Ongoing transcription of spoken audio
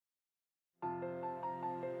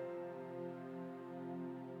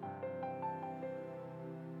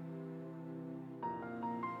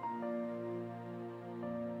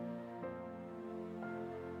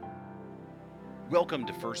Welcome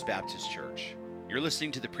to First Baptist Church. You're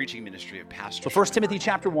listening to the preaching ministry of Pastor So 1 Sherman. Timothy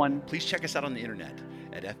chapter 1, Please check us out on the internet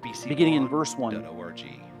at fbcblog.org. beginning in verse 1.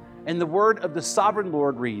 And the word of the sovereign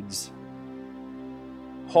Lord reads,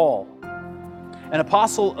 Paul, an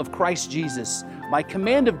apostle of Christ Jesus, by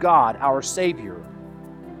command of God our Savior,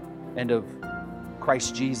 and of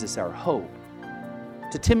Christ Jesus our hope,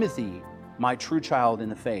 to Timothy, my true child in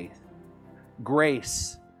the faith,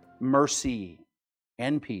 grace, mercy,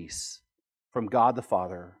 and peace from God the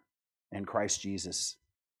Father and Christ Jesus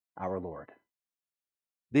our Lord.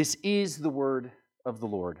 This is the word of the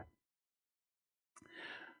Lord.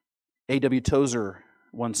 A.W. Tozer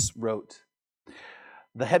once wrote,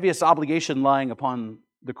 "The heaviest obligation lying upon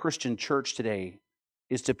the Christian church today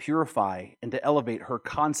is to purify and to elevate her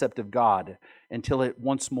concept of God until it is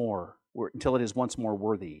once more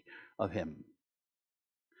worthy of Him."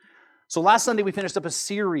 So last Sunday we finished up a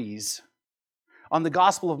series on the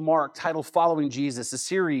Gospel of Mark titled Following Jesus, a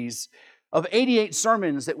series of 88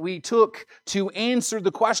 sermons that we took to answer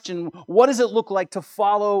the question, what does it look like to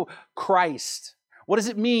follow Christ? What does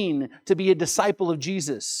it mean to be a disciple of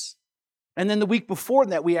Jesus? And then the week before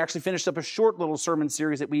that, we actually finished up a short little sermon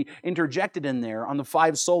series that we interjected in there on the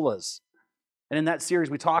 5 solas. And in that series,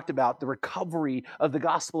 we talked about the recovery of the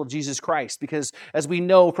gospel of Jesus Christ, because as we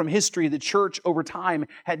know from history, the church over time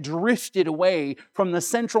had drifted away from the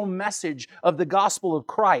central message of the gospel of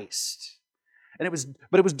Christ. But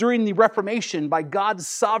it was during the Reformation, by God's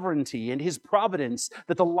sovereignty and His providence,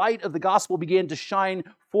 that the light of the gospel began to shine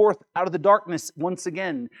forth out of the darkness once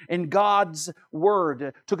again. And God's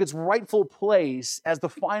word took its rightful place as the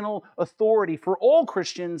final authority for all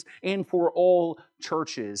Christians and for all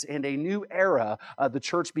churches. And a new era of the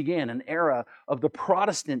church began, an era of the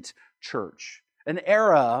Protestant church, an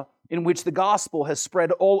era in which the gospel has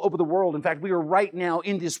spread all over the world. In fact, we are right now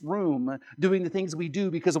in this room doing the things we do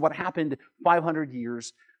because of what happened 500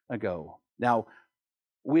 years ago. Now,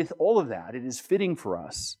 with all of that, it is fitting for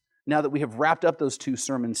us, now that we have wrapped up those 2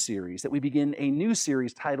 sermon series, that we begin a new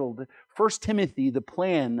series titled 1 Timothy, the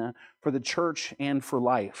Plan for the Church and for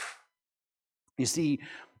Life. You see,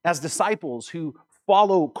 as disciples who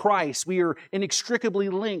follow Christ, we are inextricably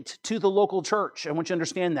linked to the local church. I want you to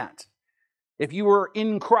understand that. If you are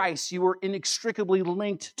in Christ, you are inextricably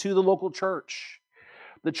linked to the local church.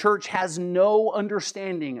 The church has no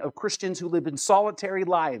understanding of Christians who live in solitary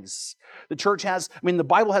lives. The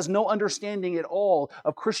Bible has no understanding at all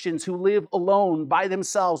of Christians who live alone by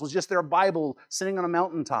themselves with just their Bible sitting on a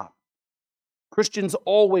mountaintop. Christians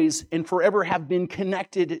always and forever have been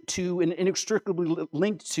connected to and inextricably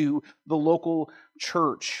linked to the local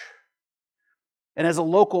church. And as a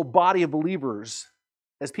local body of believers,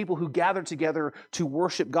 as people who gather together to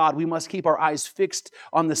worship God, we must keep our eyes fixed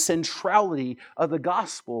on the centrality of the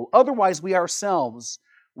gospel. Otherwise, we ourselves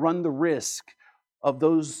run the risk of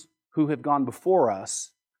those who have gone before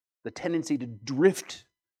us, the tendency to drift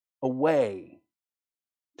away,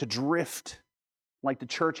 to drift like the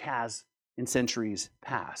church has in centuries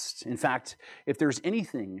past. In fact, if there is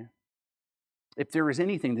anything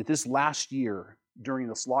that this last year during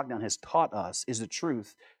this lockdown has taught us, is the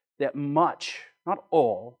truth that much, not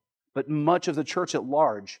all, but much of the church at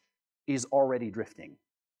large is already drifting.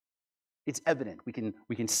 It's evident. We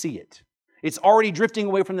can see it. It's already drifting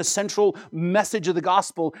away from the central message of the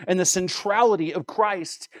gospel and the centrality of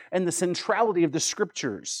Christ and the centrality of the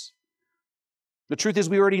Scriptures. The truth is,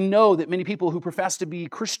 we already know that many people who profess to be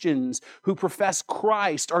Christians, who profess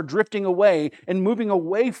Christ, are drifting away and moving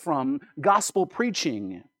away from gospel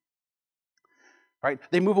preaching. Right?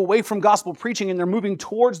 They move away from gospel preaching and they're moving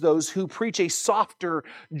towards those who preach a softer,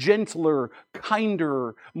 gentler,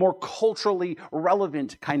 kinder, more culturally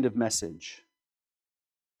relevant kind of message.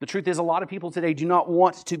 The truth is, a lot of people today do not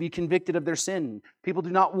want to be convicted of their sin. People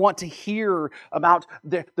do not want to hear about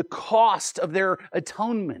the cost of their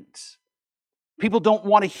atonement. People don't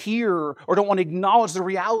want to hear or don't want to acknowledge the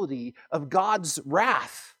reality of God's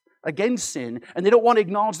wrath against sin, and they don't want to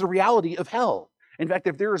acknowledge the reality of hell. In fact,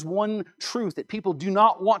 if there is one truth that people do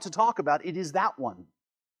not want to talk about, it is that one.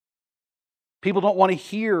 People don't want to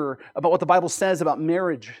hear about what the Bible says about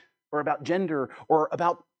marriage or about gender or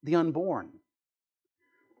about the unborn.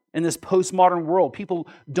 In this postmodern world, people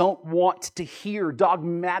don't want to hear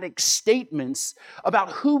dogmatic statements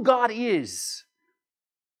about who God is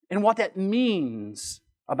and what that means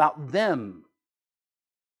about them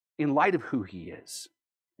in light of who He is.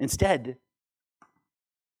 Instead,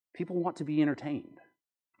 people want to be entertained.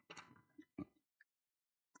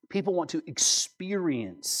 People want to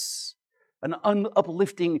experience an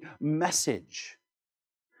uplifting message.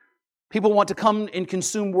 People want to come and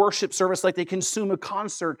consume worship service like they consume a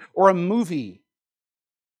concert or a movie.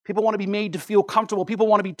 People want to be made to feel comfortable. People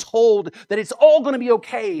want to be told that it's all going to be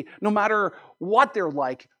okay no matter what they're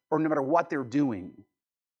like or no matter what they're doing.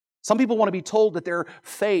 Some people want to be told that their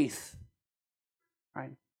faith,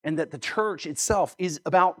 right, and that the church itself is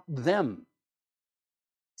about them.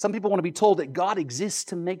 Some people want to be told that God exists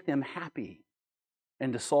to make them happy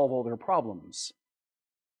and to solve all their problems.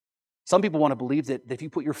 Some people want to believe that if you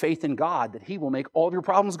put your faith in God, that He will make all of your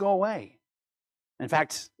problems go away. In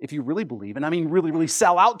fact, if you really believe, and I mean really, really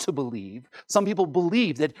sell out to believe, some people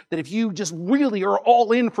believe that if you just really are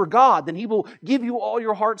all in for God, then He will give you all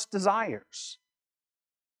your heart's desires.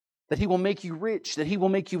 That He will make you rich, that He will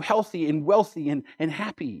make you healthy and wealthy and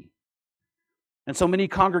happy. And so many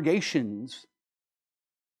congregations,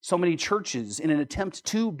 so many churches, in an attempt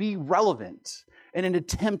to be relevant, in an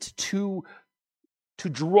attempt to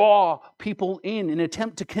draw people in an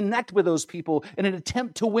attempt to connect with those people, in an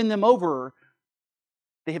attempt to win them over,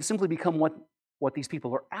 they have simply become what these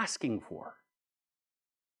people are asking for.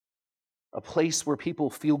 A place where people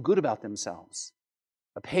feel good about themselves.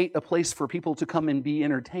 A place for people to come and be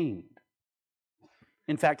entertained.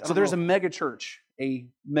 In fact, so there's a megachurch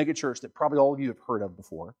that probably all of you have heard of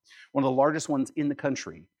before, one of the largest ones in the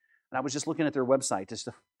country. And I was just looking at their website just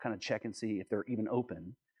to kind of check and see if they're even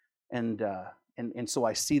open. And so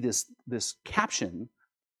I see this caption.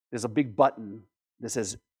 There's a big button that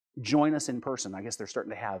says, "Join us in person." I guess they're starting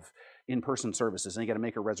to have in-person services, and you got to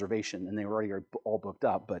make a reservation, and they already are all booked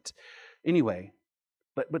up. But anyway,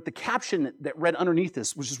 but the caption that read underneath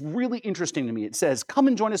this was just really interesting to me. It says, "Come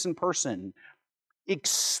and join us in person.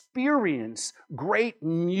 Experience great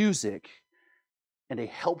music and a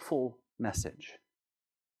helpful message."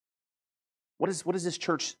 What is this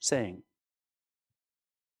church saying?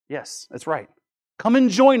 Yes, that's right. Come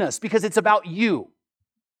and join us because it's about you.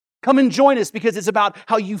 Come and join us because it's about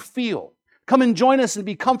how you feel. Come and join us and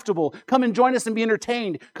be comfortable. Come and join us and be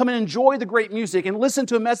entertained. Come and enjoy the great music and listen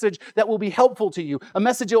to a message that will be helpful to you, a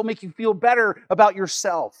message that will make you feel better about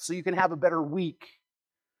yourself so you can have a better week.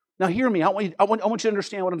 Now hear me. I want you to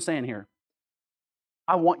understand what I'm saying here.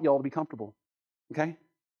 I want y'all to be comfortable, okay?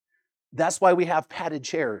 That's why we have padded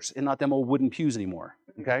chairs and not them old wooden pews anymore,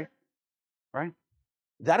 okay? Right?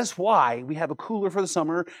 That is why we have a cooler for the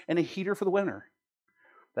summer and a heater for the winter.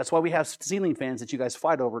 That's why we have ceiling fans that you guys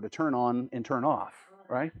fight over to turn on and turn off,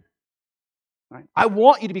 right? Right? I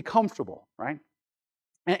want you to be comfortable, right?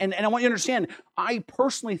 And I want you to understand, I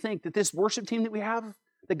personally think that this worship team that we have,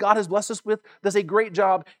 that God has blessed us with, does a great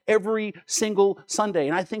job every single Sunday.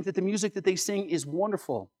 And I think that the music that they sing is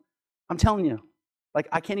wonderful. I'm telling you, like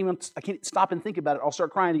I can't stop and think about it. I'll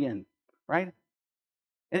start crying again, right?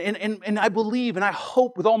 And I believe and I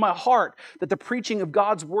hope with all my heart that the preaching of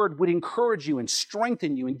God's word would encourage you and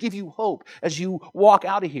strengthen you and give you hope as you walk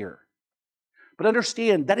out of here. But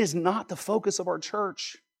understand, that is not the focus of our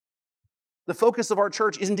church. The focus of our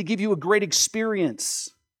church isn't to give you a great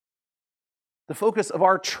experience. The focus of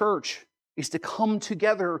our church is to come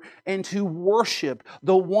together and to worship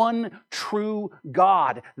the one true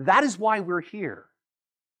God. That is why we're here.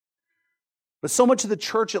 But so much of the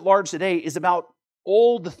church at large today is about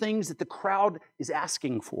all the things that the crowd is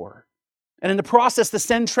asking for. And in the process, the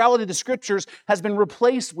centrality of the Scriptures has been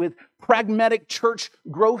replaced with pragmatic church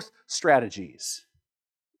growth strategies.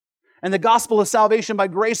 And the gospel of salvation by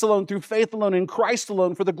grace alone, through faith alone, in Christ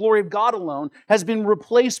alone, for the glory of God alone, has been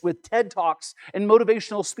replaced with TED Talks and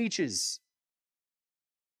motivational speeches.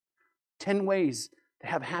 10 ways to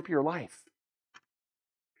have a happier life.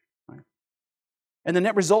 Right? And the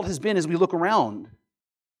net result has been, as we look around,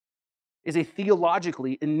 is a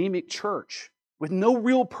theologically anemic church with no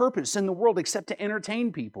real purpose in the world except to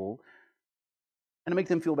entertain people and to make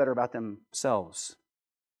them feel better about themselves.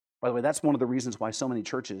 By the way, that's one of the reasons why so many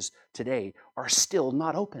churches today are still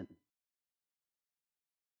not open.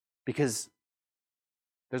 Because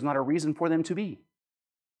there's not a reason for them to be.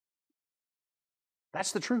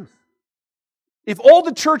 That's the truth. If all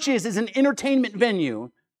the church is an entertainment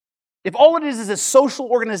venue, if all it is a social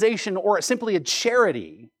organization or simply a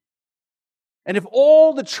charity, and if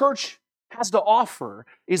all the church has to offer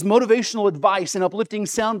is motivational advice and uplifting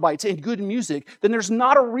sound bites and good music, then there's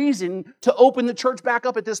not a reason to open the church back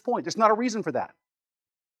up at this point. There's not a reason for that.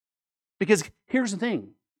 Because here's the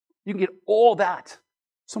thing. You can get all that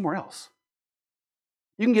somewhere else.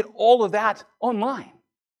 You can get all of that online.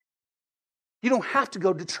 You don't have to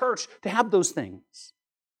go to church to have those things.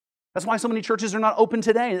 That's why so many churches are not open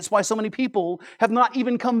today. That's why so many people have not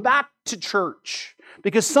even come back to church.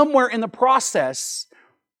 Because somewhere in the process,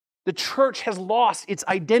 the church has lost its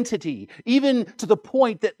identity, even to the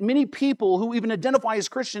point that many people who even identify as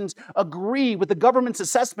Christians agree with the government's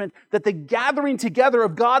assessment that the gathering together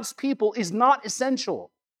of God's people is not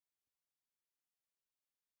essential.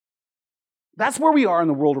 That's where we are in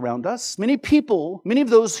the world around us. Many people, many of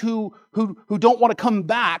those who don't want to come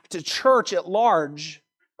back to church at large,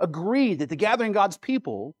 agree that the gathering of God's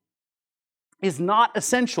people is not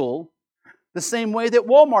essential the same way that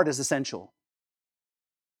Walmart is essential.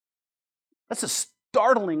 That's a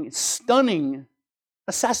startling, stunning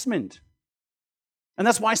assessment. And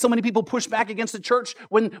that's why so many people push back against the church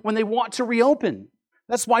when they want to reopen.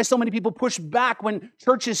 That's why so many people push back when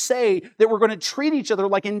churches say that we're going to treat each other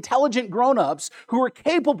like intelligent grown-ups who are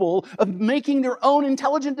capable of making their own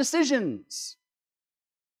intelligent decisions.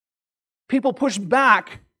 People push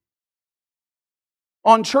back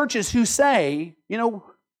on churches who say,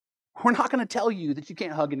 we're not going to tell you that you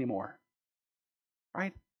can't hug anymore.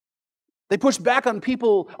 Right? They push back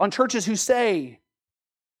on churches who say,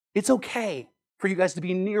 it's okay for you guys to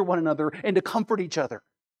be near one another and to comfort each other.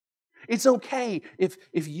 It's okay if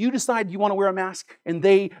you decide you want to wear a mask and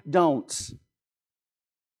they don't.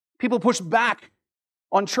 People push back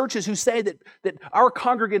on churches who say that our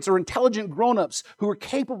congregants are intelligent grown-ups who are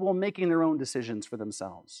capable of making their own decisions for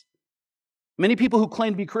themselves. Many people who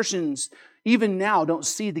claim to be Christians, even now, don't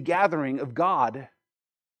see the gathering of God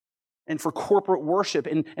and for corporate worship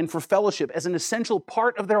and for fellowship as an essential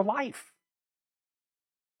part of their life.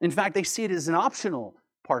 In fact, they see it as an optional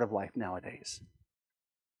part of life nowadays.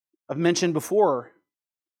 I've mentioned before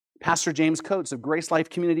Pastor James Coates of Grace Life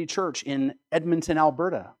Community Church in Edmonton,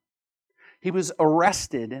 Alberta. He was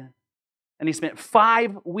arrested and he spent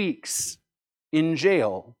 5 weeks in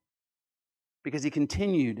jail because he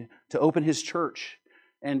continued to open his church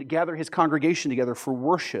and gather his congregation together for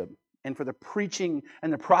worship and for the preaching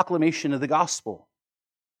and the proclamation of the gospel.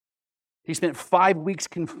 He spent 5 weeks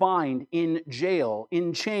confined in jail,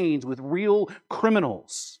 in chains with real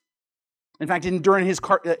criminals. In fact, during his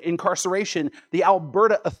incarceration, the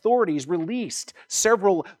Alberta authorities released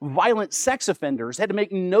several violent sex offenders, had to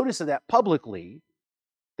make notice of that publicly.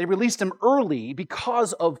 They released them early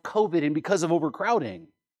because of COVID and because of overcrowding.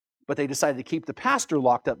 But they decided to keep the pastor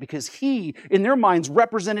locked up because he, in their minds,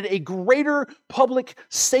 represented a greater public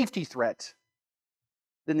safety threat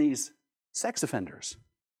than these sex offenders.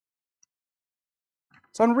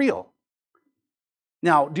 It's unreal.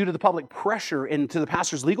 Now, due to the public pressure and to the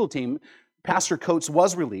pastor's legal team, Pastor Coates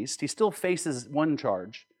was released. He still faces one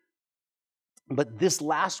charge. But this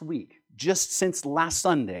last week, just since last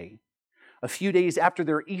Sunday, a few days after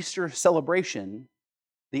their Easter celebration,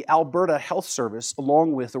 the Alberta Health Service,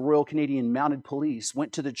 along with the Royal Canadian Mounted Police,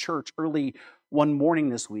 went to the church early one morning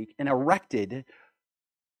this week and erected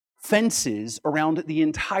fences around the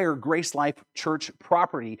entire Grace Life Church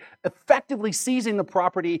property, effectively seizing the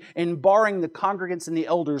property and barring the congregants and the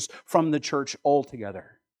elders from the church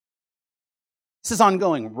altogether. This is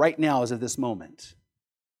ongoing right now as of this moment.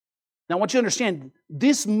 Now, I want you to understand,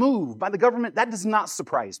 this move by the government, that does not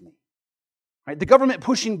surprise me. Right? The government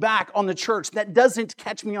pushing back on the church, that doesn't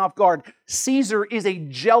catch me off guard. Caesar is a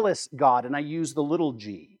jealous God, and I use the little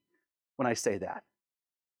g when I say that.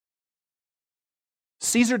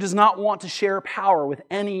 Caesar does not want to share power with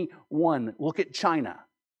anyone. Look at China.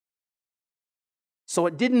 So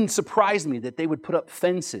it didn't surprise me that they would put up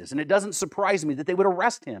fences, and it doesn't surprise me that they would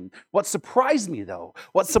arrest him. What surprised me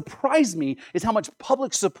is how much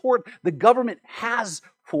public support the government has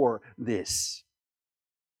for this.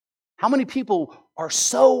 How many people are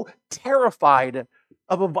so terrified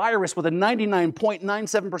of a virus with a 99.97%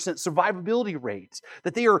 survivability rate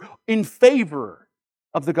that they are in favor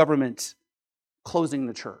of the government closing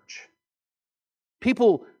the church?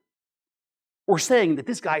 People were saying that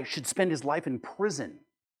this guy should spend his life in prison.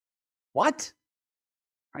 What?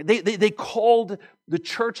 They called the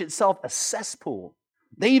church itself a cesspool.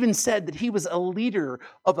 They even said that he was a leader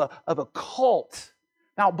of a cult.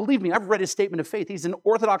 Now, believe me, I've read his statement of faith. He's an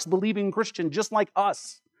Orthodox believing Christian just like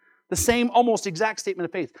us. The same, almost exact statement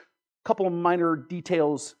of faith. A couple of minor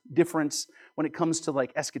details, difference when it comes to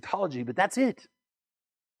like eschatology, but that's it.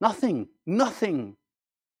 Nothing.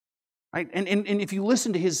 Right? And if you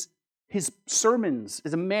listen to his sermons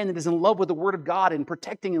as a man that is in love with the Word of God and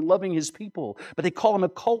protecting and loving his people, but they call him a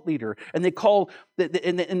cult leader, and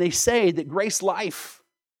they say that Grace Life,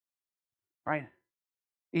 right,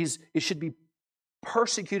 it should be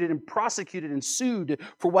persecuted and prosecuted and sued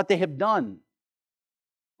for what they have done.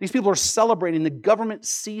 These people are celebrating the government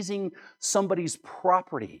seizing somebody's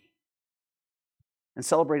property and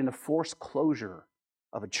celebrating the forced closure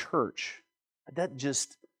of a church. That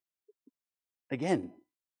just, again,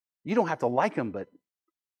 you don't have to like them, but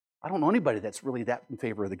I don't know anybody that's really that in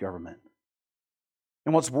favor of the government.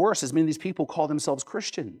 And what's worse is many of these people call themselves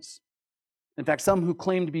Christians. In fact, some who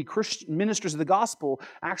claim to be Christian ministers of the gospel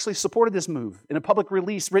actually supported this move. In a public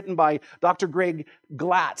release written by Dr. Greg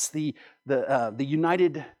Glatz, the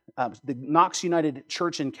Knox United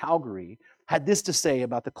Church in Calgary, had this to say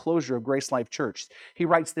about the closure of Grace Life Church. He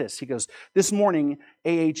writes this. He goes, "This morning,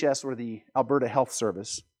 AHS, or the Alberta Health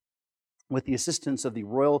Service, with the assistance of the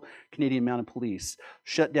Royal Canadian Mounted Police,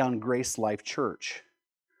 shut down Grace Life Church.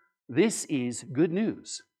 This is good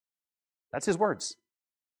news." That's his words,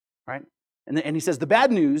 right? And he says, the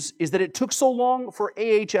bad news is that it took so long for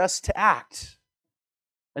AHS to act.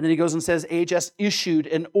 And then he goes and says, AHS issued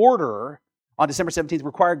an order on December 17th,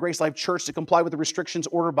 required Grace Life Church to comply with the restrictions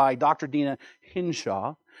ordered by Dr. Dina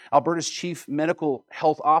Hinshaw, Alberta's chief medical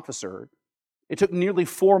health officer. It took nearly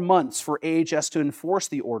 4 months for AHS to enforce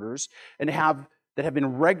the orders and have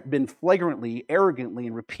been flagrantly, arrogantly,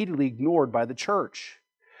 and repeatedly ignored by the church.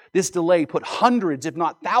 This delay put hundreds, if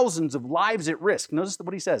not thousands, of lives at risk. Notice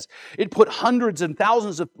what he says. It put hundreds and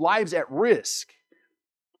thousands of lives at risk.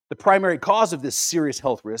 The primary cause of this serious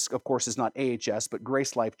health risk, of course, is not AHS, but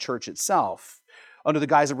Grace Life Church itself. Under the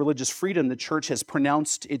guise of religious freedom, the church has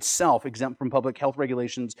pronounced itself exempt from public health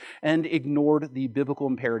regulations and ignored the biblical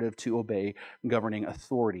imperative to obey governing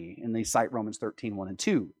authority. And they cite Romans 13, 1 and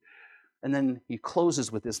 2. And then he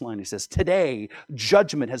closes with this line. He says, "Today,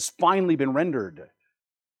 judgment has finally been rendered.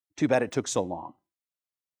 Too bad it took so long."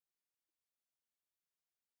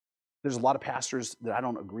 There's a lot of pastors that I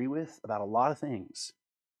don't agree with about a lot of things.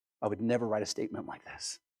 I would never write a statement like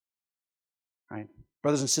this. Right?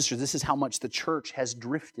 Brothers and sisters, this is how much the church has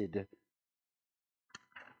drifted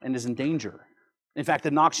and is in danger. In fact,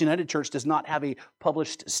 the Knox United Church does not have a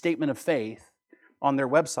published statement of faith on their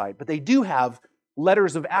website, but they do have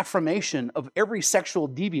letters of affirmation of every sexual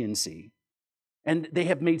deviancy. And they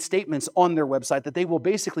have made statements on their website that they will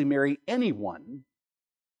basically marry anyone,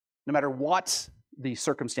 no matter what the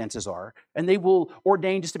circumstances are, and they will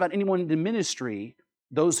ordain just about anyone into ministry,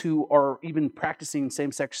 those who are even practicing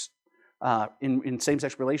same-sex in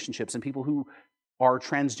same-sex relationships, and people who are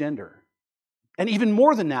transgender. And even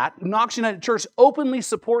more than that, Knox United Church openly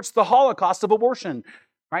supports the Holocaust of abortion.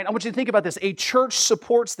 Right? I want you to think about this. A church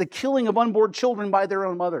supports the killing of unborn children by their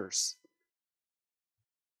own mothers.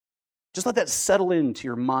 Just let that settle into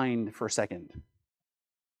your mind for a second.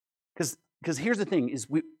 Because here's the thing,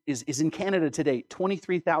 is in Canada today,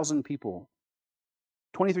 23,000 people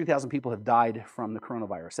have died from the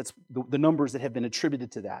coronavirus. That's the numbers that have been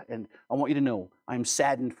attributed to that. And I want you to know, I'm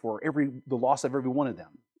saddened for the loss of every one of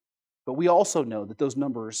them. But we also know that those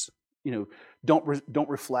numbers, don't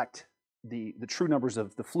reflect the true numbers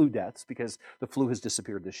of the flu deaths, because the flu has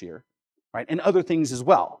disappeared this year, right? And other things as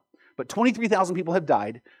well. But 23,000 people have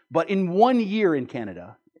died. But in 1 year in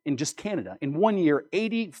Canada, in 1 year,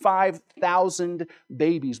 85,000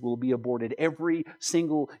 babies will be aborted every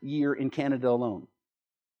single year in Canada alone.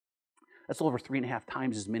 That's over 3.5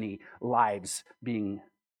 times as many lives being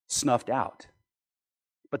snuffed out.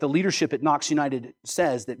 But the leadership at Knox United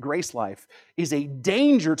says that Grace Life is a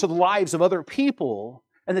danger to the lives of other people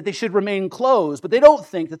and that they should remain closed. But they don't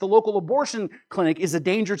think that the local abortion clinic is a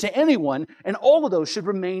danger to anyone, and all of those should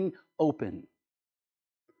remain open.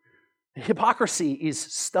 The hypocrisy is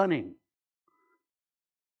stunning.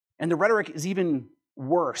 And the rhetoric is even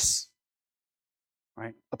worse.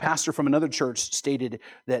 Right? A pastor from another church stated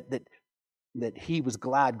that he was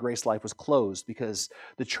glad Grace Life was closed because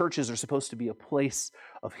the churches are supposed to be a place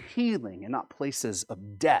of healing and not places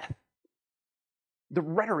of death. The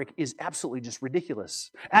rhetoric is absolutely just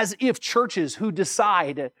ridiculous. As if churches who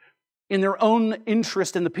decide in their own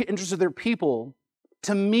interest and the interest of their people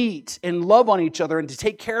to meet and love on each other and to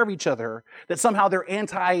take care of each other, that somehow they're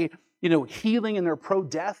anti-healing and they're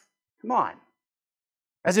pro-death. Come on.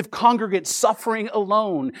 As if congregates suffering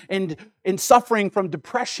alone and suffering from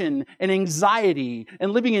depression and anxiety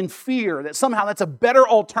and living in fear, that somehow that's a better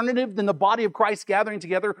alternative than the body of Christ gathering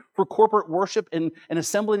together for corporate worship and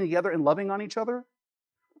assembling together and loving on each other.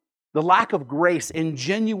 The lack of grace and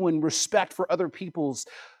genuine respect for other people's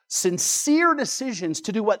sincere decisions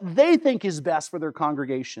to do what they think is best for their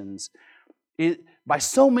congregations by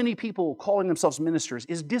so many people calling themselves ministers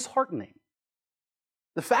is disheartening.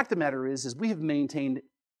 The fact of the matter is we have maintained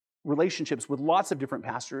relationships with lots of different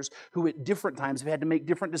pastors who at different times have had to make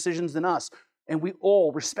different decisions than us. And we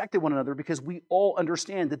all respected one another because we all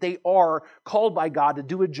understand that they are called by God to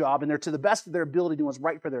do a job and they're to the best of their ability doing what's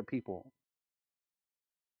right for their people.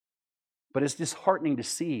 But it's disheartening to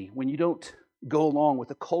see when you don't go along with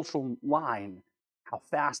the cultural line how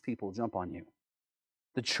fast people jump on you.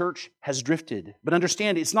 The church has drifted. But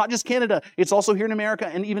understand, it's not just Canada. It's also here in America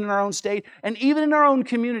and even in our own state and even in our own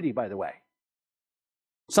community, by the way.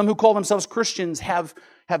 Some who call themselves Christians have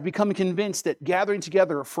have become convinced that gathering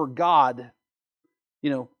together for God,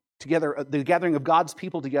 together, the gathering of God's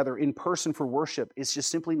people together in person for worship is just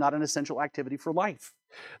simply not an essential activity for life.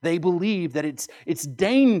 They believe that it's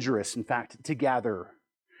dangerous, in fact, to gather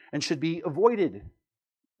and should be avoided.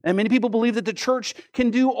 And many people believe that the church can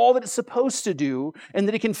do all that it's supposed to do and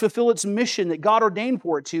that it can fulfill its mission that God ordained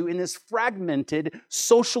for it to in this fragmented,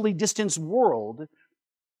 socially distanced world,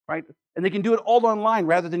 right? And they can do it all online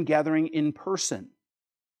rather than gathering in person.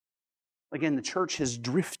 Again, the church has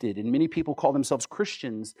drifted, and many people call themselves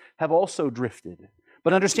Christians have also drifted.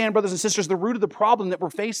 But understand, brothers and sisters, the root of the problem that we're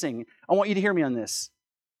facing, I want you to hear me on this.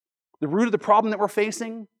 The root of the problem that we're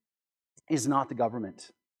facing is not the government.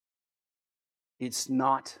 It's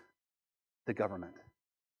not the government.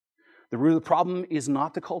 The root of the problem is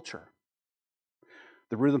not the culture.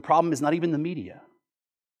 The root of the problem is not even the media.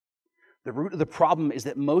 The root of the problem is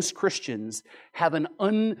that most Christians have an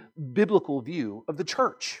unbiblical view of the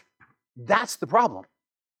church. That's the problem.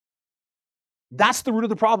 That's the root of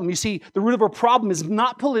the problem. You see, the root of our problem is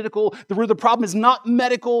not political. The root of the problem is not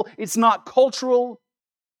medical. It's not cultural.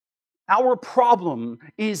 Our problem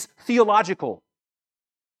is theological.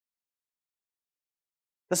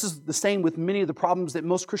 This is the same with many of the problems that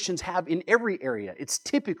most Christians have in every area. It's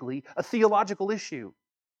typically a theological issue.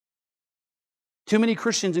 Too many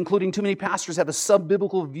Christians, including too many pastors, have a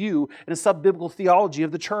sub-biblical view and a sub-biblical theology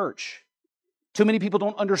of the church. Too many people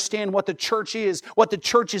don't understand what the church is, what the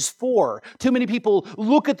church is for. Too many people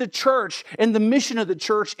look at the church and the mission of the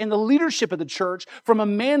church and the leadership of the church from a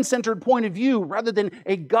man-centered point of view rather than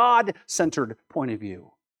a God-centered point of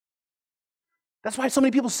view. That's why so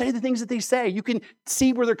many people say the things that they say. You can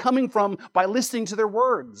see where they're coming from by listening to their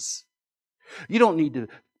words. You don't need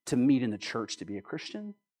to meet in the church to be a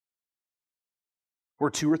Christian. Where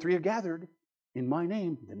 2 or 3 are gathered in my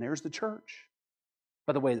name, then there's the church.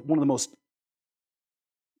 By the way, one of the most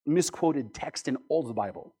misquoted texts in all of the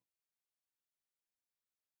Bible.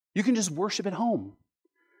 You can just worship at home.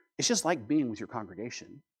 It's just like being with your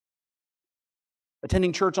congregation.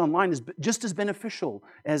 Attending church online is just as beneficial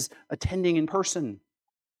as attending in person,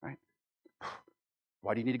 right?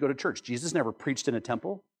 Why do you need to go to church? Jesus never preached in a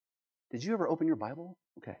temple. Did you ever open your Bible?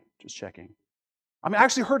 Okay, just checking. I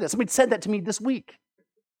actually heard that. Somebody said that to me this week.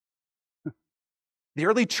 The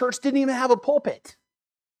early church didn't even have a pulpit.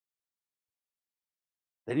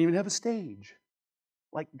 They didn't even have a stage.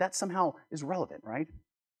 Like, that somehow is relevant, right?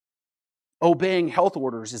 Obeying health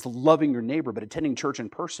orders is loving your neighbor, but attending church in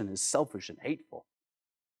person is selfish and hateful.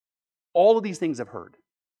 All of these things I've heard.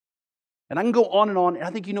 And I can go on, and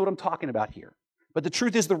I think you know what I'm talking about here. But the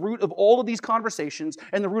truth is, the root of all of these conversations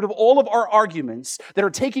and the root of all of our arguments that are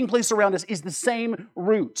taking place around us is the same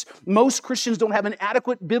root. Most Christians don't have an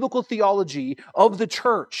adequate biblical theology of the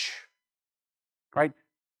church, right?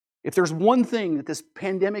 If there's one thing that this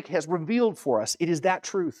pandemic has revealed for us, it is that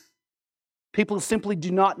truth. People simply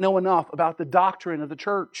do not know enough about the doctrine of the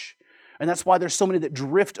church. And that's why there's so many that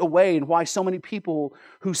drift away and why so many people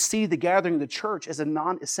who see the gathering of the church as a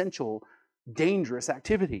non-essential, dangerous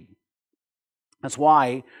activity. That's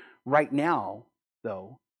why right now,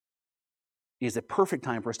 though, is a perfect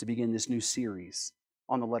time for us to begin this new series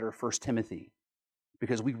on the letter of 1 Timothy,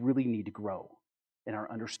 because we really need to grow in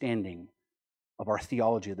our understanding of our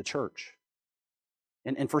theology of the church.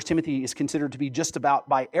 And 1 Timothy is considered to be just about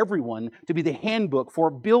by everyone to be the handbook for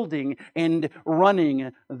building and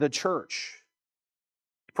running the church.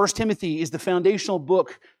 1 Timothy is the foundational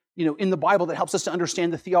book, in the Bible that helps us to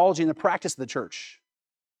understand the theology and the practice of the church.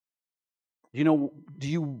 Do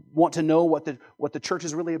you want to know what the church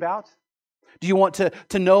is really about? Do you want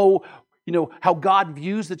to know, how God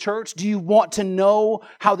views the church? Do you want to know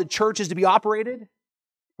how the church is to be operated?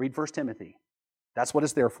 Read 1 Timothy. That's what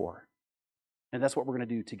it's there for. And that's what we're going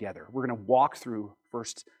to do together. We're going to walk through 1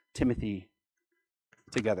 Timothy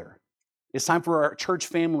together. It's time for our church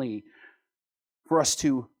family, for us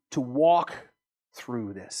to walk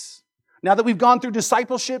through this. Now that we've gone through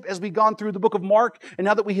discipleship, as we've gone through the book of Mark, and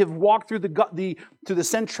now that we have walked through through the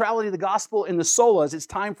centrality of the gospel and the solas, it's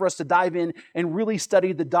time for us to dive in and really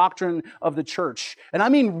study the doctrine of the church. And I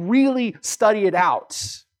mean really study it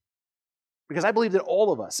out. Because I believe that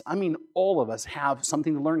all of us have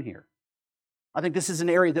something to learn here. I think this is an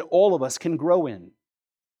area that all of us can grow in.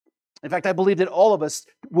 In fact, I believe that all of us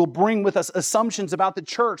will bring with us assumptions about the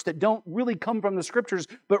church that don't really come from the scriptures,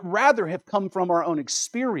 but rather have come from our own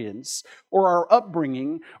experience or our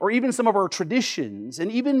upbringing or even some of our traditions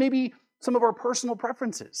and even maybe some of our personal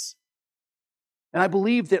preferences. And I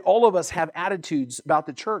believe that all of us have attitudes about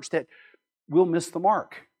the church that will miss the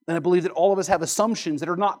mark. And I believe that all of us have assumptions that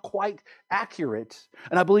are not quite accurate.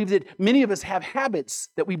 And I believe that many of us have habits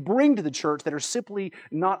that we bring to the church that are simply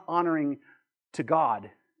not honoring to God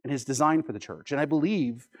and His design for the church. And I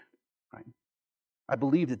believe, right,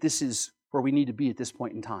 that this is where we need to be at this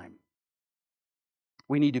point in time.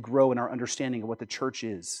 We need to grow in our understanding of what the church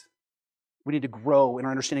is. We need to grow in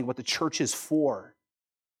our understanding of what the church is for.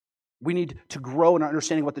 We need to grow in our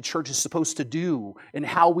understanding of what the church is supposed to do and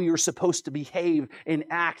how we are supposed to behave and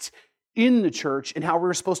act in the church and how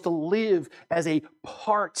we're supposed to live as a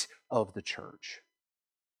part of the church.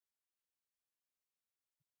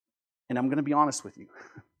 And I'm going to be honest with you.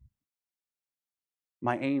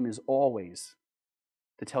 My aim is always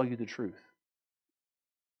to tell you the truth.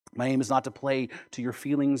 My aim is not to play to your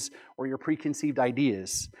feelings or your preconceived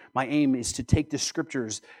ideas. My aim is to take the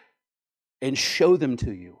scriptures and show them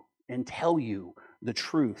to you and tell you the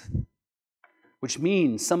truth, which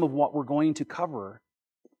means some of what we're going to cover,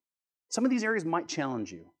 some of these areas might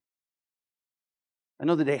challenge you. I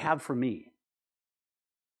know that they have for me.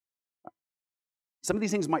 Some of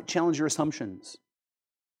these things might challenge your assumptions.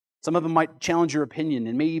 Some of them might challenge your opinion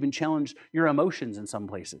and may even challenge your emotions in some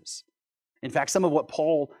places. In fact, some of what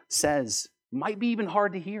Paul says might be even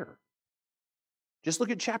hard to hear. Just look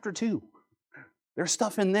at chapter 2. There's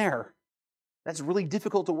stuff in there that's really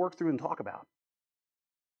difficult to work through and talk about.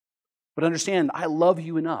 But understand, I love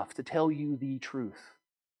you enough to tell you the truth.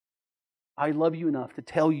 I love you enough to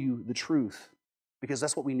tell you the truth because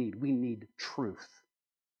that's what we need. We need truth.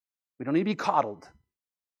 We don't need to be coddled.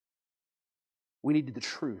 We need the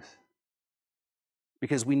truth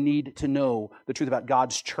because we need to know the truth about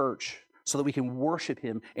God's church so that we can worship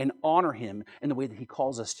Him and honor Him in the way that He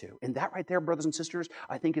calls us to. And that right there, brothers and sisters,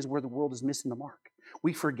 I think is where the world is missing the mark.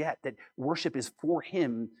 We forget that worship is for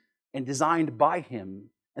Him and designed by Him,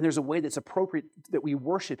 and there's a way that's appropriate that we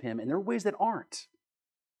worship Him, and there are ways that aren't.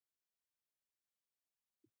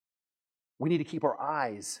 We need to keep our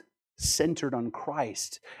eyes centered on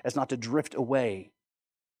Christ as not to drift away,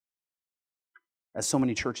 as so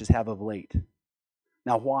many churches have of late.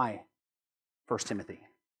 Now, why 1 Timothy?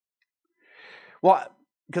 Well,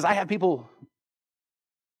 because I have people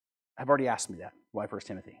have already asked me that. Why 1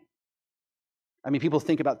 Timothy? I mean, people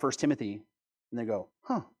think about 1 Timothy and they go,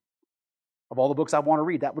 of all the books I want to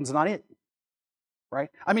read, that one's not it. Right?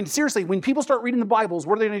 I mean, seriously, when people start reading the Bibles,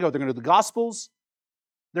 where are they going to go? They're going to go to the Gospels.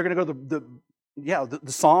 They're going to go to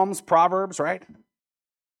the Psalms, Proverbs, right?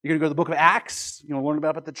 You're going to go to the book of Acts, learn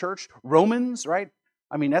about the church. Romans, right?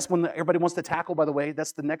 I mean, that's one that everybody wants to tackle, by the way.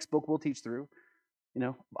 That's the next book we'll teach through.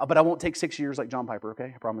 But I won't take 6 years like John Piper,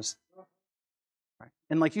 okay? I promise. Right.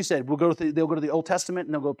 And like you said, they'll go to the Old Testament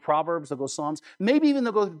and they'll go Proverbs, they'll go Psalms. Maybe even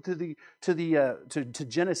they'll go to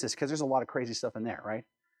Genesis because there's a lot of crazy stuff in there, right?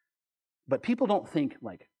 But people don't think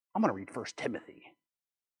like, I'm going to read 1 Timothy.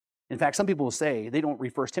 In fact, some people will say they don't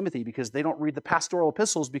read 1 Timothy because they don't read the pastoral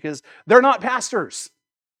epistles because they're not pastors,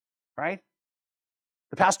 right?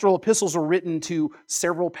 The pastoral epistles were written to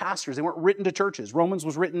several pastors. They weren't written to churches. Romans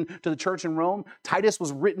was written to the church in Rome. Titus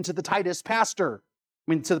was written to the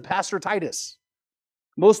to the pastor Titus.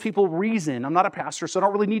 Most people reason, I'm not a pastor, so I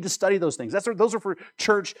don't really need to study those things. Those are for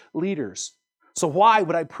church leaders. So why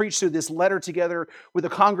would I preach through this letter together with a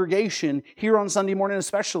congregation here on Sunday morning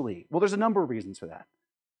especially? Well, there's a number of reasons for that.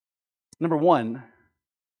 Number one,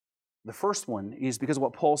 the first one is because of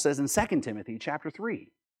what Paul says in 2 Timothy chapter 3.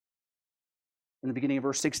 In the beginning of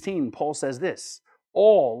verse 16, Paul says this,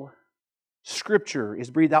 all Scripture is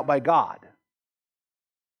breathed out by God.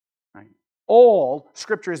 Right? All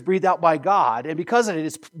Scripture is breathed out by God, and because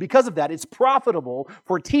of that, it's profitable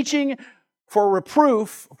for teaching, for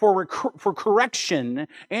reproof, for correction,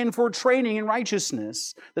 and for training in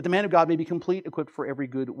righteousness, that the man of God may be complete, equipped for every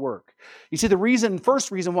good work. You see,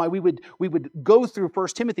 first reason why we would go through 1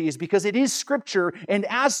 Timothy is because it is Scripture, and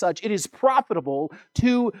as such, it is profitable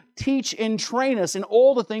to teach and train us in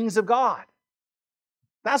all the things of God.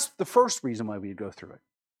 That's the first reason why we would go through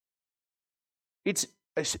it.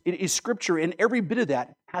 It is Scripture, and every bit of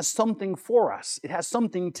that has something for us. It has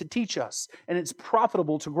something to teach us, and it's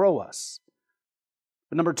profitable to grow us.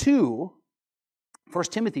 But number two, 1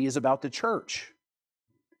 Timothy is about the church.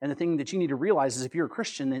 And the thing that you need to realize is if you're a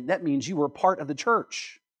Christian, that means you were part of the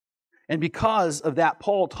church. And because of that,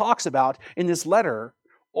 Paul talks about in this letter,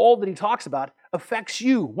 all that he talks about affects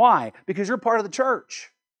you. Why? Because you're part of the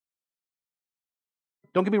church.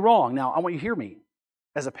 Don't get me wrong. Now, I want you to hear me.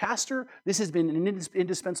 As a pastor, this has been an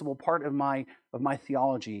indispensable part of my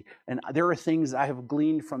theology. And there are things that I have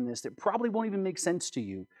gleaned from this that probably won't even make sense to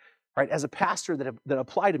you. Right, as a pastor that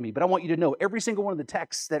apply to me. But I want you to know every single one of the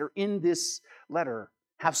texts that are in this letter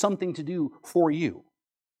have something to do for you.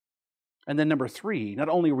 And then number 3, not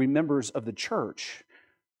only are we members of the church,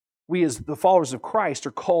 we as the followers of Christ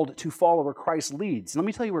are called to follow where Christ leads. And let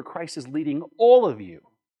me tell you where Christ is leading all of you.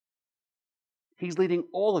 He's leading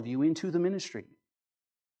all of you into the ministry.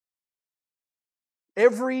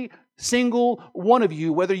 Every single one of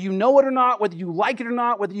you, whether you know it or not, whether you like it or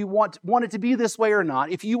not, whether you want it to be this way or not,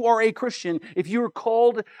 if you are a Christian, if you are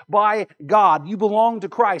called by God, you belong to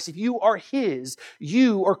Christ, if you are His,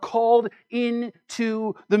 you are called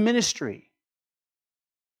into the ministry.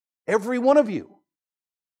 Every one of you.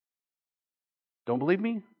 Don't believe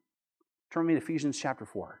me? Turn with me to Ephesians chapter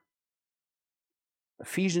 4.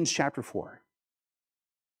 Ephesians chapter 4.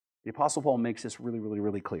 The Apostle Paul makes this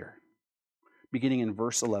really clear. Beginning in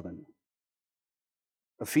verse 11.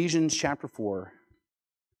 Ephesians chapter 4,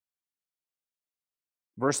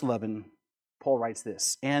 verse 11, Paul writes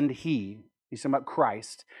this, and he's talking about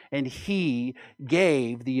Christ, and He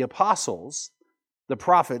gave the apostles, the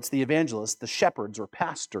prophets, the evangelists, the shepherds or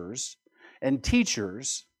pastors, and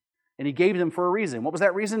teachers, and He gave them for a reason. What was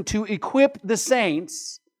that reason? To equip the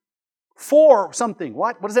saints for something.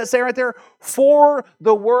 What? What does that say right there? For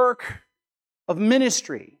the work of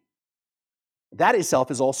ministry. That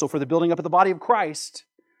itself is also for the building up of the body of Christ.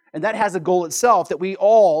 And that has a goal itself, that we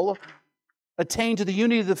all attain to the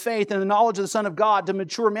unity of the faith and the knowledge of the Son of God, to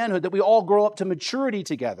mature manhood, that we all grow up to maturity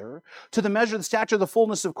together, to the measure of the stature of the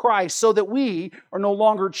fullness of Christ, so that we are no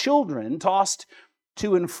longer children tossed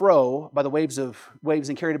to and fro by the waves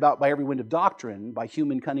and carried about by every wind of doctrine, by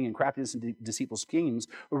human cunning and craftiness and deceitful schemes.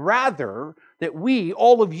 Rather, that we,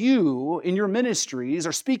 all of you in your ministries,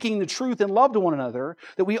 are speaking the truth in love to one another,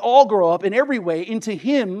 that we all grow up in every way into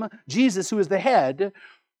Him, Jesus, who is the head,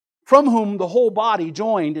 from whom the whole body,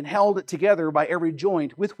 joined and held together by every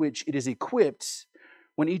joint with which it is equipped,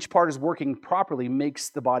 when each part is working properly, makes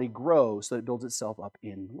the body grow so that it builds itself up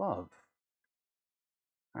in love.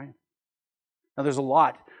 Right? Now, there's a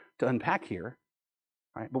lot to unpack here,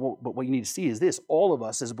 right? But what you need to see is this. All of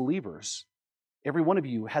us as believers, every one of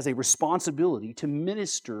you has a responsibility to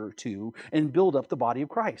minister to and build up the body of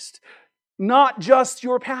Christ. Not just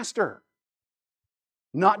your pastor,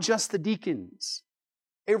 not just the deacons.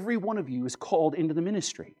 Every one of you is called into the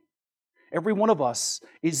ministry. Every one of us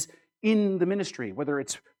is in the ministry, whether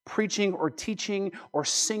it's preaching or teaching or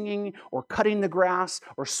singing or cutting the grass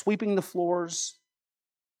or sweeping the floors,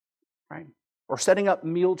 right? Or setting up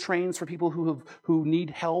meal trains for people who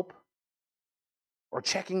need help, or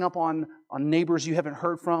checking up on neighbors you haven't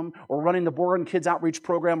heard from, or running the Board and Kids Outreach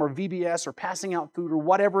Program, or VBS, or passing out food, or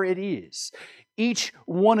whatever it is. Each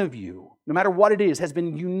one of you, no matter what it is, has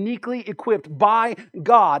been uniquely equipped by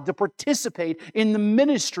God to participate in the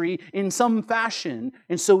ministry in some fashion,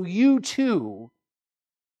 and so you too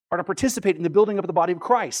are to participate in the building up of the body of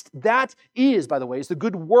Christ. That is, by the way, is the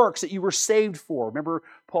good works that you were saved for. Remember,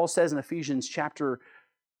 Paul says in Ephesians chapter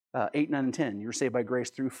 8, 9, and 10, you're saved by grace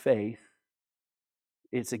through faith.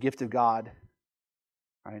 It's a gift of God,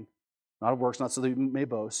 right? Not of works, not so that you may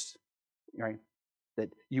boast, right? That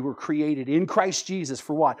you were created in Christ Jesus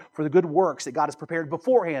for what? For the good works that God has prepared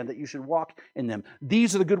beforehand that you should walk in them.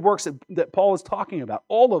 These are the good works that Paul is talking about.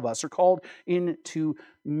 All of us are called into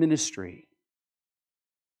ministry.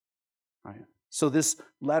 Right? So this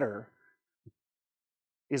letter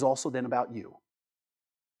is also then about you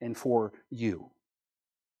and for you.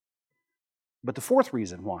 But the fourth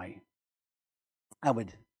reason why I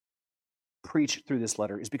would preach through this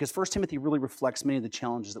letter is because 1 Timothy really reflects many of the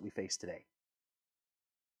challenges that we face today.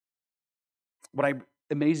 What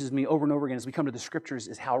amazes me over and over again as we come to the Scriptures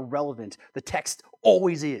is how relevant the text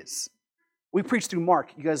always is. We preached through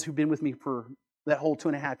Mark, you guys who've been with me for that whole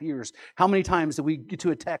 2.5 years. How many times did we get to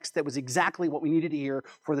a text that was exactly what we needed to hear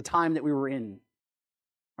for the time that we were in?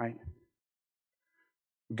 Right?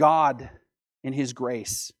 God, in His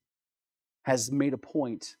grace, has made a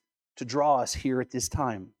point to draw us here at this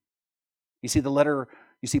time. You see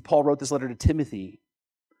Paul wrote this letter to Timothy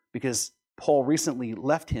because Paul recently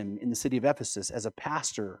left him in the city of Ephesus as a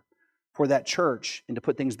pastor for that church and to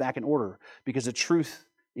put things back in order, because the truth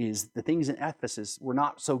is the things in Ephesus were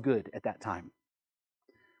not so good at that time.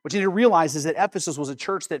 What you need to realize is that Ephesus was a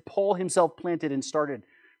church that Paul himself planted and started,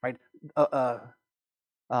 right?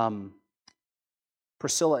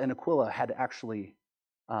 Priscilla and Aquila had actually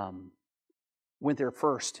went there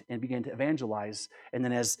first and began to evangelize. And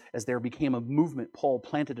then as there became a movement, Paul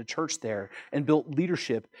planted a church there and built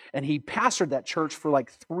leadership. And he pastored that church for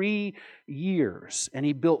like 3 years. And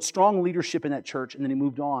he built strong leadership in that church. And then he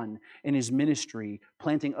moved on in his ministry,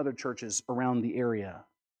 planting other churches around the area.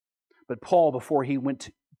 But Paul, before he went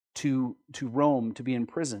to Rome to be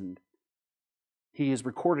imprisoned, he is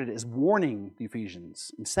recorded as warning the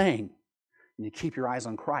Ephesians and saying, you need to keep your eyes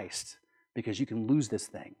on Christ. because you can lose this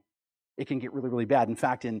thing. It can get really, really bad. In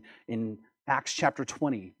fact, in Acts chapter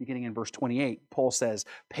 20, beginning in verse 28, Paul says,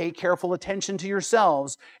 pay careful attention to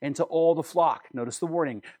yourselves and to all the flock. Notice the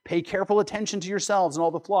wording. Pay careful attention to yourselves and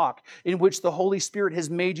all the flock, in which the Holy Spirit has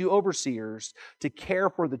made you overseers to care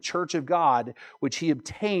for the church of God, which he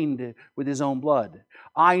obtained with his own blood.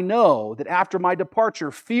 I know that after my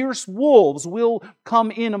departure, fierce wolves will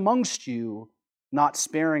come in amongst you, not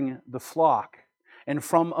sparing the flock. And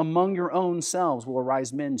from among your own selves will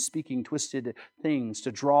arise men speaking twisted things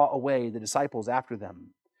to draw away the disciples after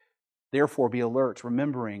them. Therefore be alert,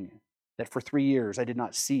 remembering that for 3 years I did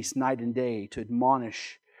not cease night and day to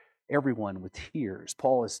admonish everyone with tears.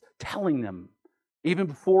 Paul is telling them, even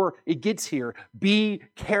before it gets here, be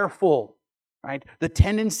careful. Right? The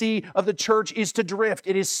tendency of the church is to drift.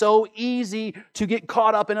 It is so easy to get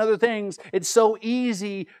caught up in other things. It's so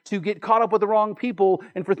easy to get caught up with the wrong people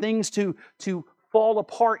and for things to fall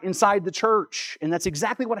apart inside the church. And that's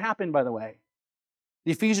exactly what happened, by the way.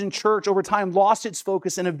 The Ephesian church over time lost its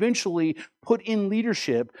focus and eventually put in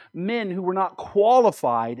leadership men who were not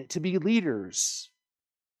qualified to be leaders.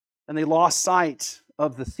 And they lost sight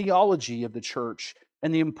of the theology of the church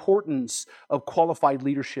and the importance of qualified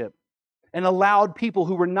leadership, and allowed people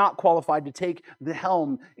who were not qualified to take the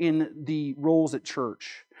helm in the roles at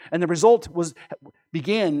church. And the result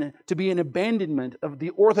began to be an abandonment of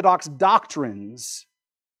the orthodox doctrines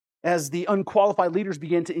as the unqualified leaders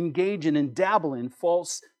began to engage in and dabble in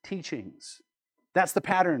false teachings. That's the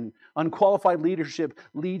pattern. Unqualified leadership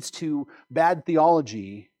leads to bad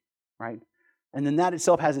theology, right? And then that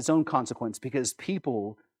itself has its own consequence because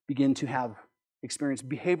people begin to experience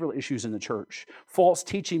behavioral issues in the church. False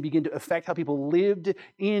teaching began to affect how people lived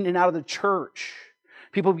in and out of the church.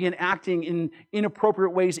 People began acting in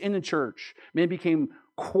inappropriate ways in the church. Men became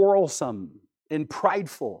quarrelsome and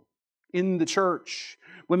prideful in the church.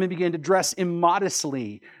 Women began to dress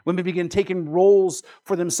immodestly. Women began taking roles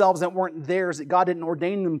for themselves that weren't theirs, that God didn't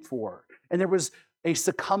ordain them for. And there was a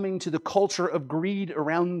succumbing to the culture of greed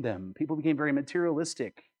around them. People became very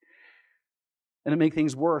materialistic. And to make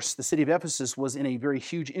things worse, the city of Ephesus was in a very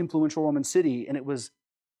huge, influential Roman city, and it was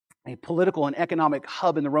a political and economic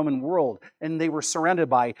hub in the Roman world. And they were surrounded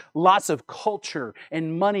by lots of culture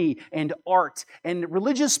and money and art and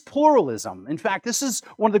religious pluralism. In fact, this is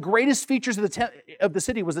one of the greatest features of the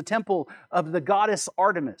city was the temple of the goddess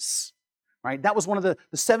Artemis. Right? That was one of the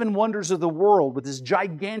 7 wonders of the world, with this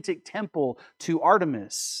gigantic temple to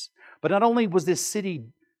Artemis. But not only was this city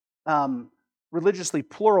religiously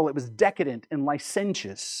plural, it was decadent and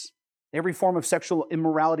licentious. Every form of sexual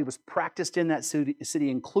immorality was practiced in that city,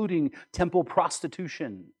 including temple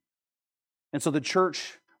prostitution. And so the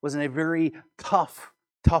church was in a very tough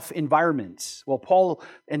environment. Well, Paul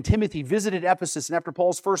and Timothy visited Ephesus, and after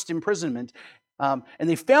Paul's first imprisonment, and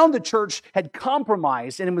they found the church had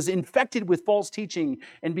compromised and was infected with false teaching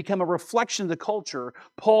and become a reflection of the culture.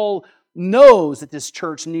 Paul knows that this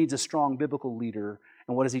church needs a strong biblical leader.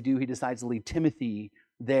 And what does he do? He decides to leave Timothy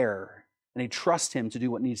there. And he trusts him to do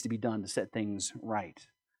what needs to be done to set things right.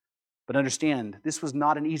 But understand, this was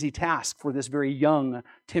not an easy task for this very young,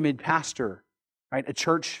 timid pastor. Right? A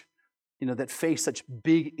church, that faced such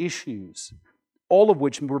big issues, all of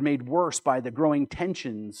which were made worse by the growing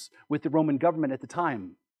tensions with the Roman government at the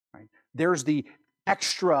time. Right? There's the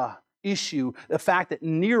extra issue, the fact that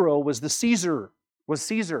Nero was Caesar.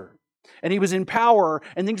 And he was in power,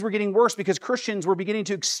 and things were getting worse because Christians were beginning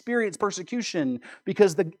to experience persecution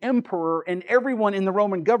because the emperor and everyone in the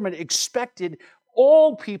Roman government expected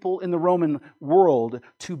all people in the Roman world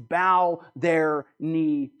to bow their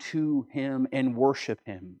knee to him and worship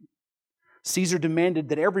him. Caesar demanded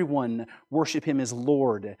that everyone worship him as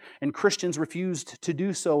Lord, and Christians refused to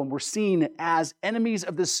do so and were seen as enemies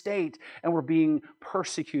of the state and were being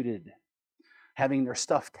persecuted, having their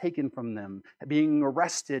stuff taken from them, being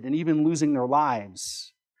arrested, and even losing their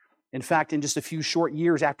lives. In fact, in just a few short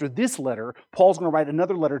years after this letter, Paul's going to write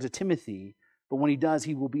another letter to Timothy, but when he does,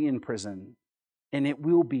 he will be in prison. And it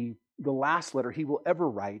will be the last letter he will ever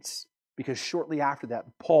write, because shortly after that,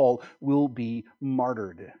 Paul will be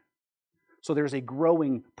martyred. So there's a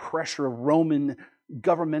growing pressure of Roman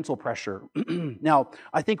governmental pressure. Now,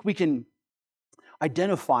 I think we can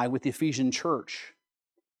identify with the Ephesian church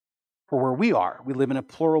for where we are. We live in a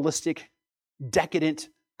pluralistic, decadent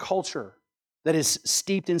culture that is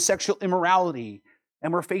steeped in sexual immorality,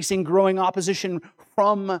 and we're facing growing opposition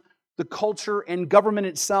from the culture and government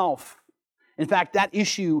itself. In fact, that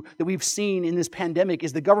issue that we've seen in this pandemic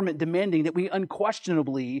is the government demanding that we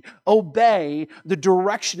unquestionably obey the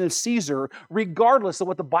direction of Caesar, regardless of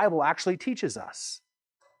what the Bible actually teaches us.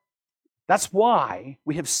 That's why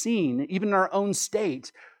we have seen, even in our own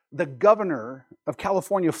state, the governor of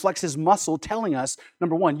California flex his muscle telling us,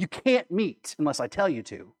 number one, you can't meet unless I tell you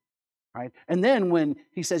to. Right? And then when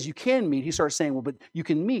he says you can meet, he starts saying, well, but you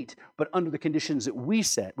can meet, but under the conditions that we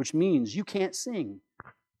set, which means you can't sing.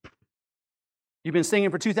 You've been singing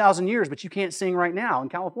for 2,000 years, but you can't sing right now in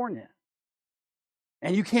California.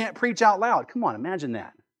 And you can't preach out loud. Come on, imagine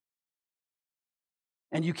that.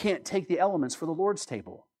 And you can't take the elements for the Lord's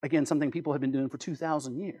table. Again, something people have been doing for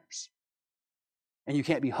 2,000 years. And you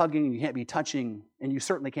can't be hugging, and you can't be touching, and you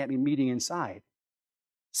certainly can't be meeting inside.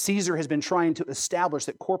 Caesar has been trying to establish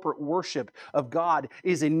that corporate worship of God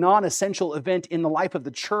is a non-essential event in the life of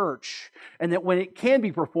the church, and that when it can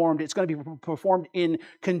be performed, it's going to be performed in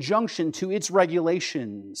conjunction to its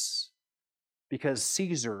regulations, because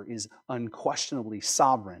Caesar is unquestionably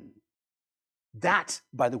sovereign. That,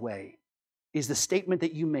 by the way, is the statement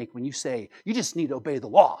that you make when you say, you just need to obey the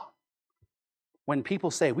law. When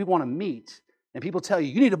people say, we want to meet, and people tell you,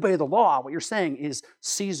 you need to obey the law, what you're saying is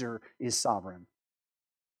Caesar is sovereign.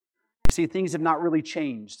 You see, things have not really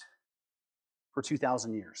changed for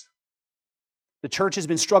 2,000 years. The church has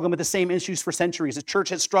been struggling with the same issues for centuries. The church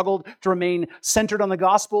has struggled to remain centered on the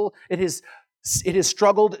gospel. It has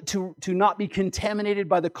struggled to not be contaminated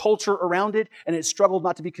by the culture around it, and it's struggled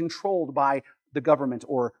not to be controlled by the government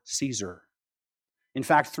or Caesar. In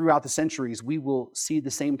fact, throughout the centuries, we will see the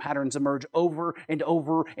same patterns emerge over and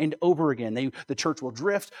over and over again. The church will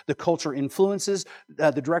drift, the culture influences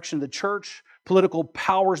the direction of the church, political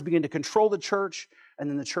powers begin to control the church, and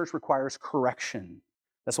then the church requires correction.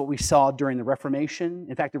 That's what we saw during the Reformation.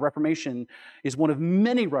 In fact, the Reformation is one of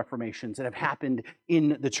many reformations that have happened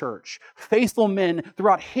in the church. Faithful men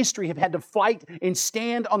throughout history have had to fight and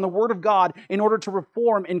stand on the Word of God in order to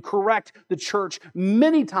reform and correct the church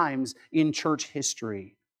many times in church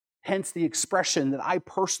history. Hence, the expression that I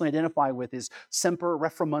personally identify with is semper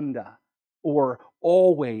reformanda, or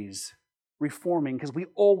always reforming, because we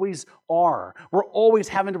always are. We're always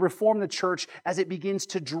having to reform the church as it begins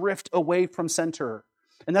to drift away from center.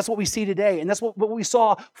 And that's what we see today. And that's what we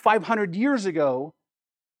saw 500 years ago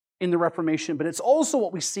in the Reformation. But it's also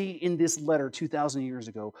what we see in this letter 2,000 years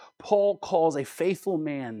ago. Paul calls a faithful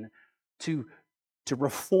man to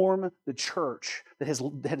reform the church that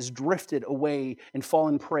has drifted away and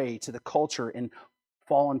fallen prey to the culture and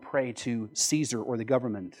fallen prey to Caesar or the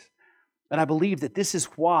government. And I believe that this is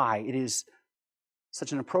why it is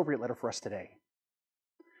such an appropriate letter for us today.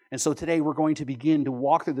 And so today we're going to begin to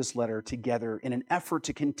walk through this letter together in an effort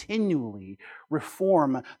to continually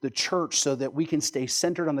reform the church so that we can stay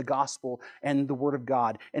centered on the gospel and the Word of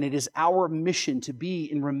God. And it is our mission to be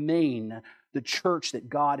and remain the church that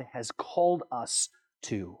God has called us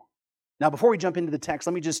to. Now, before we jump into the text,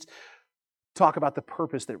 let me just talk about the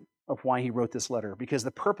purpose of why he wrote this letter, because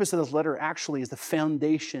the purpose of this letter actually is the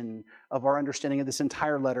foundation of our understanding of this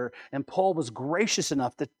entire letter, and Paul was gracious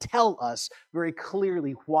enough to tell us very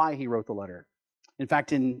clearly why he wrote the letter. In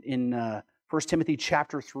fact, in 1 Timothy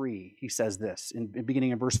chapter 3, he says this,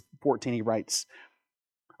 beginning in verse 14, he writes,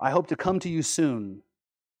 I hope to come to you soon,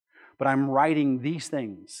 but I'm writing these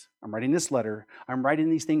things. I'm writing this letter. I'm writing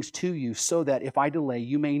these things to you so that if I delay,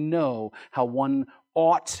 you may know how one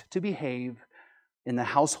ought to behave in the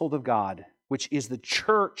household of God, which is the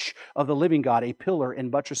church of the living God, a pillar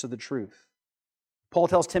and buttress of the truth. Paul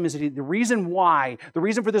tells Timothy the reason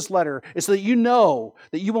for this letter is so that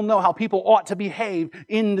you will know how people ought to behave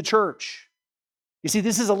in the church. You see,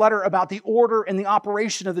 this is a letter about the order and the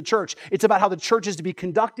operation of the church. It's about how the church is to be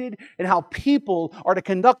conducted and how people are to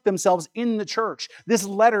conduct themselves in the church. This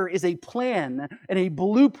letter is a plan and a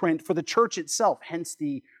blueprint for the church itself, hence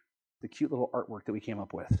the cute little artwork that we came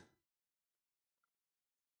up with.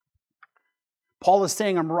 Paul is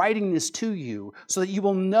saying, I'm writing this to you so that you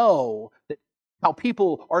will know that how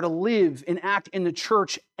people are to live and act in the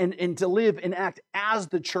church and to live and act as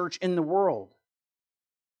the church in the world.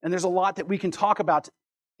 And there's a lot that we can talk about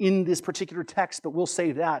in this particular text, but we'll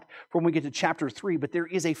save that for when we get to chapter 3. But there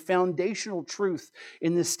is a foundational truth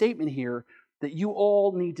in this statement here that you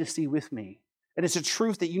all need to see with me. And it's a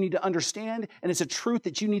truth that you need to understand, and it's a truth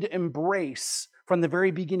that you need to embrace from the very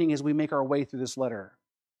beginning as we make our way through this letter.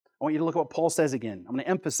 I want you to look at what Paul says again. I'm going to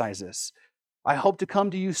emphasize this. I hope to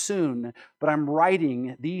come to you soon, but I'm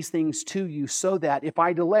writing these things to you so that if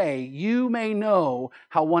I delay, you may know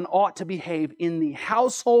how one ought to behave in the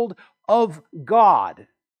household of God,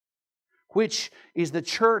 which is the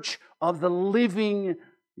church of the living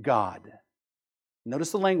God.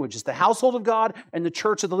 Notice the language. It's the household of God and the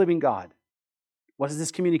church of the living God. What is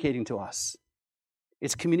this communicating to us?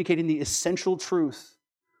 It's communicating the essential truth,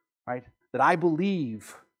 right, that I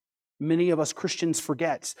believe many of us Christians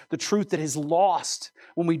forget, the truth that is lost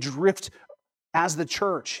when we drift as the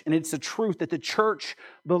church. And it's the truth that the church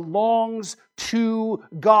belongs to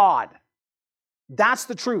God. That's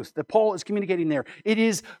the truth that Paul is communicating there. It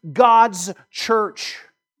is God's church.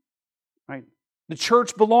 Right? The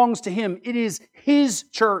church belongs to him. It is his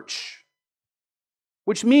church.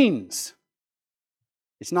 Which means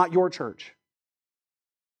it's not your church.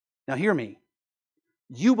 Now hear me.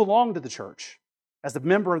 You belong to the church as a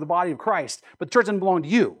member of the body of Christ, but the church doesn't belong to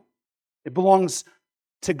you. It belongs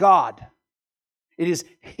to God. It is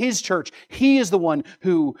his church. He is the one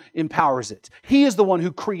who empowers it. He is the one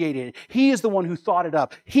who created it. He is the one who thought it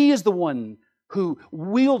up. He is the one who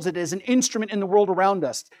wields it as an instrument in the world around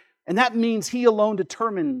us. And that means he alone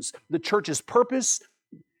determines the church's purpose.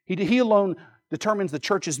 He alone determines the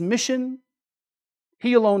church's mission.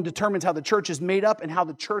 He alone determines how the church is made up and how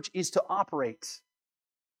the church is to operate.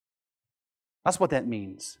 That's what that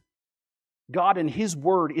means. God and his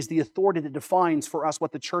word is the authority that defines for us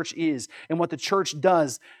what the church is and what the church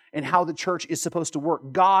does and how the church is supposed to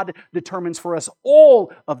work. God determines for us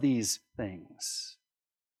all of these things.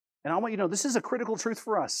 And I want you to know this is a critical truth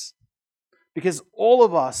for us because all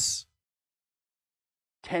of us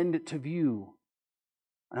tend to view,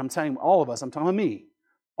 and I'm saying all of us, I'm talking me,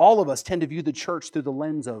 all of us tend to view the church through the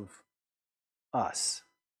lens of us.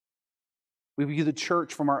 We view the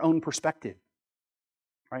church from our own perspective.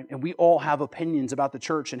 Right? And we all have opinions about the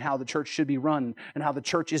church and how the church should be run and how the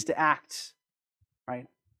church is to act. Right? And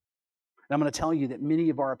I'm going to tell you that many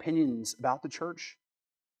of our opinions about the church,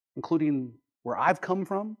 including where I've come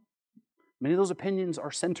from, many of those opinions are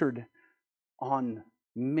centered on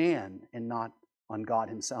man and not on God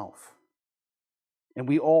himself. And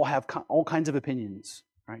we all have all kinds of opinions.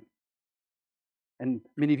 Right? And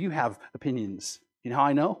many of you have opinions. You know how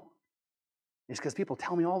I know? It's because people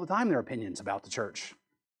tell me all the time their opinions about the church.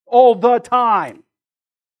 All the time.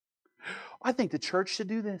 I think the church should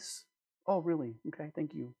do this. Oh, really? Okay,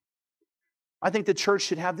 thank you. I think the church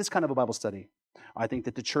should have this kind of a Bible study. I think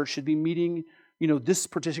that the church should be meeting, this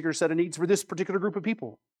particular set of needs for this particular group of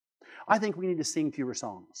people. I think we need to sing fewer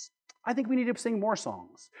songs. I think we need to sing more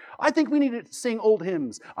songs. I think we need to sing old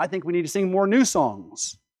hymns. I think we need to sing more new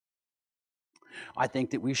songs. I think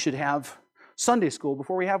that we should have Sunday school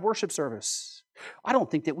before we have worship service. I don't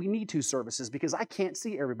think that we need 2 services because I can't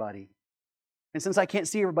see everybody. And since I can't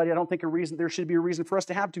see everybody, I don't think there should be a reason for us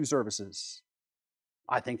to have 2 services.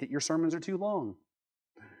 I think that your sermons are too long.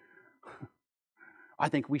 I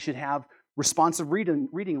think we should have responsive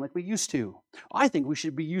reading like we used to. I think we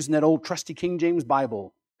should be using that old trusty King James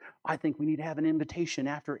Bible. I think we need to have an invitation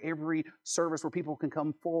after every service where people can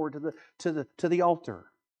come forward to the altar.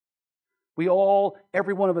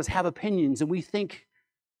 Every one of us have opinions and we think,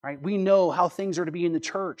 right? We know how things are to be in the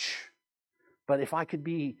church. But if I could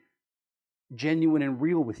be genuine and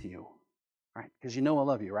real with you, right? Because I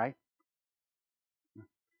love you, right?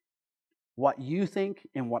 What you think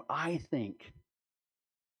and what I think,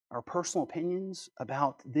 our personal opinions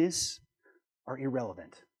about this are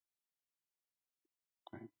irrelevant.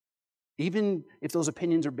 Right? Even if those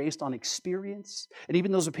opinions are based on experience, and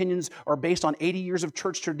even those opinions are based on 80 years of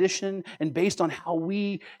church tradition and based on how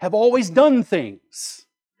we have always done things.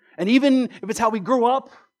 And even if it's how we grew up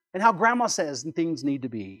and how grandma says things need to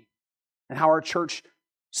be and how our church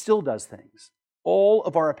still does things, all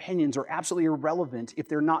of our opinions are absolutely irrelevant if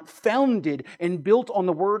they're not founded and built on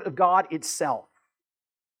the Word of God itself.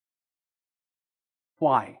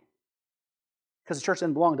 Why? Because the church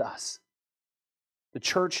doesn't belong to us. The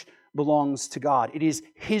church belongs to God. It is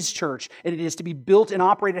his church, and it is to be built and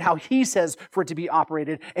operated how he says for it to be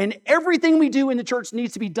operated. And everything we do in the church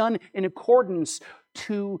needs to be done in accordance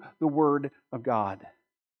to the Word of God.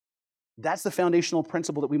 That's the foundational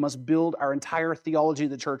principle that we must build our entire theology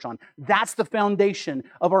of the church on. That's the foundation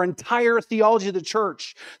of our entire theology of the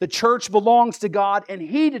church. The church belongs to God, and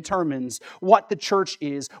he determines what the church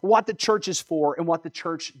is, what the church is for, and what the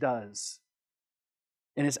church does.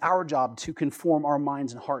 And it's our job to conform our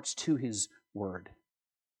minds and hearts to his word.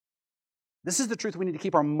 This is the truth we need to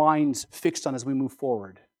keep our minds fixed on as we move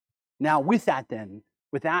forward. Now, with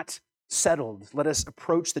that settled, let us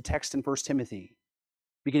approach the text in 1 Timothy,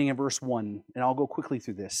 beginning in verse 1, and I'll go quickly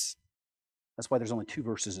through this. That's why there's only 2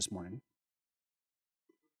 verses this morning.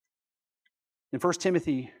 In 1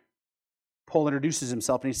 Timothy, Paul introduces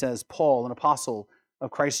himself and he says, Paul, an apostle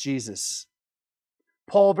of Christ Jesus.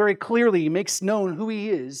 Paul very clearly makes known who he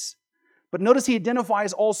is, but notice he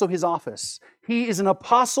identifies also his office. He is an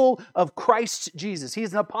apostle of Christ Jesus. He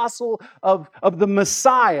is an apostle of the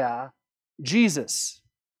Messiah, Jesus.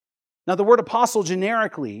 Now, the word apostle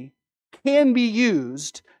generically can be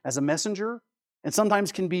used as a messenger and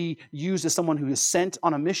sometimes can be used as someone who is sent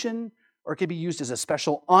on a mission or it could be used as a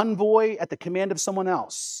special envoy at the command of someone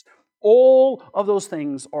else. All of those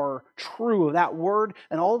things are true of that word,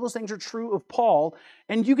 and all of those things are true of Paul.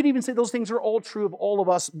 And you could even say those things are all true of all of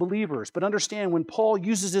us believers. But understand, when Paul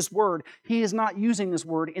uses this word, he is not using this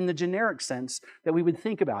word in the generic sense that we would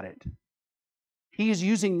think about it. He is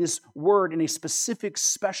using this word in a specific,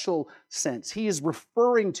 special sense. He is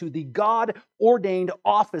referring to the God-ordained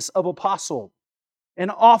office of apostle, an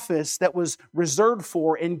office that was reserved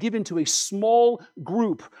for and given to a small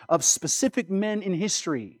group of specific men in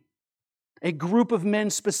history. A group of men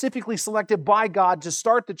specifically selected by God to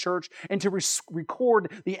start the church and to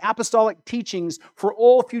record the apostolic teachings for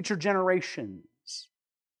all future generations.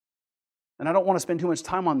 And I don't want to spend too much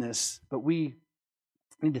time on this, but we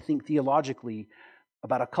need to think theologically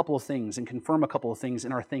about a couple of things and confirm a couple of things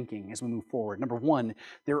in our thinking as we move forward. Number one,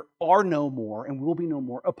 there are no more and will be no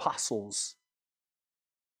more apostles,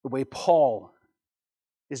 the way Paul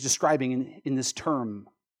is describing in this term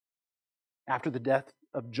after the death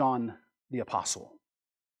of John the apostle.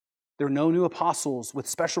 There are no new apostles with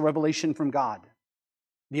special revelation from God.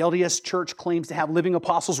 The LDS Church claims to have living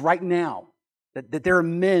apostles right now, that there are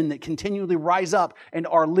men that continually rise up and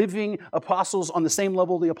are living apostles on the same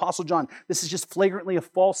level of the Apostle John. This is just flagrantly a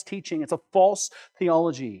false teaching. It's a false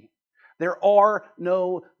theology. There are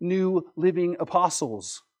no new living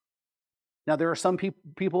apostles. Now, there are some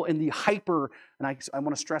people in the and I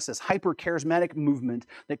want to stress this, hyper-charismatic movement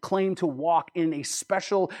that claim to walk in a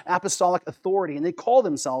special apostolic authority, and they call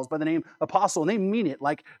themselves by the name apostle, and they mean it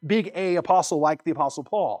like big A apostle, like the Apostle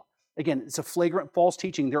Paul. Again, it's a flagrant false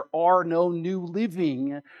teaching. There are no new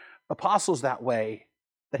living apostles that way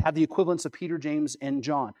that have the equivalents of Peter, James, and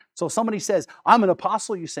John. So if somebody says, I'm an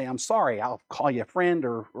apostle, you say, I'm sorry, I'll call you a friend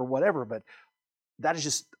or whatever, but that is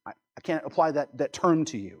just, I can't apply that term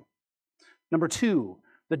to you. Number two,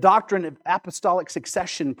 the doctrine of apostolic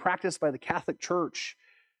succession practiced by the Catholic Church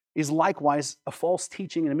is likewise a false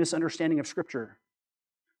teaching and a misunderstanding of Scripture.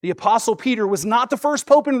 The Apostle Peter was not the first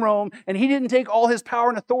pope in Rome, and he didn't take all his power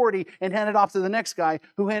and authority and hand it off to the next guy,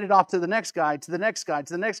 who handed off to the next guy, to the next guy,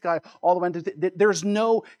 to the next guy, all the way to... There's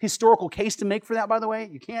no historical case to make for that, by the way.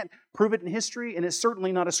 You can't prove it in history, and it's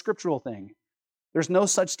certainly not a scriptural thing. There's no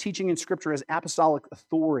such teaching in Scripture as apostolic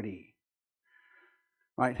authority.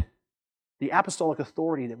 Right? The apostolic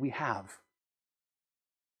authority that we have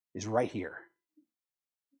is right here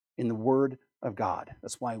in the Word of God.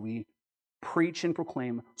 That's why we preach and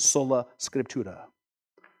proclaim sola scriptura.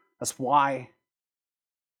 That's why.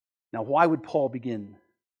 Now, why would Paul begin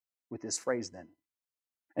with this phrase then?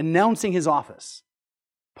 Announcing his office.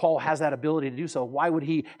 Paul has that ability to do so. Why would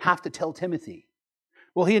he have to tell Timothy?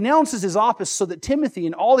 Well, he announces his office so that Timothy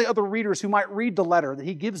and all the other readers who might read the letter that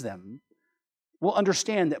he gives them will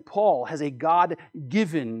understand that Paul has a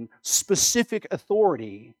God-given specific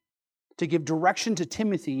authority to give direction to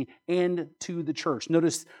Timothy and to the church.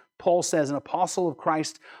 Notice Paul says, an apostle of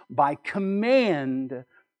Christ by command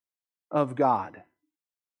of God.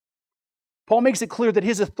 Paul makes it clear that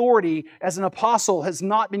his authority as an apostle has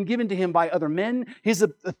not been given to him by other men. His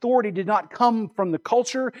authority did not come from the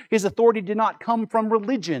culture. His authority did not come from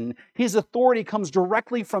religion. His authority comes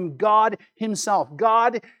directly from God himself.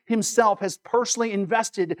 God himself has personally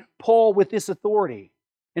invested Paul with this authority.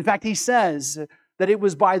 In fact, he says that it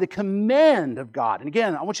was by the command of God. And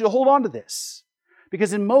again, I want you to hold on to this,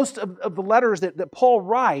 because in most of the letters that Paul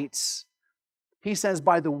writes, he says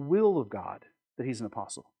by the will of God that he's an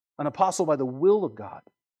apostle. An apostle by the will of God.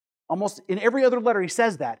 Almost in every other letter he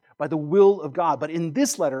says that, by the will of God. But in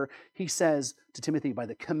this letter, he says to Timothy, by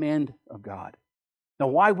the command of God. Now,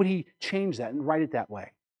 why would he change that and write it that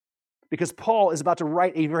way? Because Paul is about to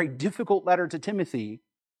write a very difficult letter to Timothy,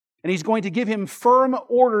 and he's going to give him firm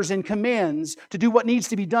orders and commands to do what needs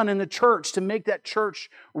to be done in the church to make that church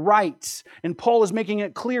right. And Paul is making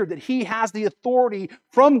it clear that he has the authority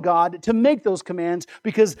from God to make those commands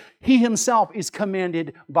because he himself is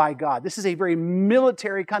commanded by God. This is a very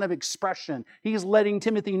military kind of expression. He is letting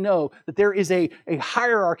Timothy know that there is a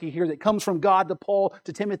hierarchy here that comes from God to Paul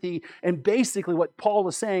to Timothy. And basically what Paul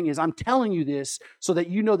is saying is, I'm telling you this so that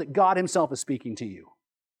you know that God himself is speaking to you.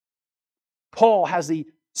 Paul has the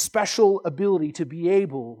special ability to be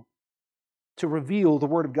able to reveal the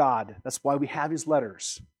Word of God. That's why we have his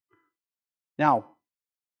letters. Now,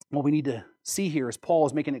 what we need to see here is Paul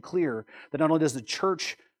is making it clear that not only does the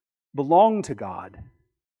church belong to God,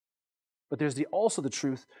 but there's also the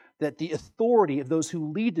truth that the authority of those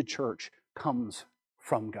who lead the church comes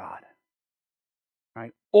from God.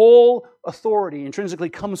 Right? All authority intrinsically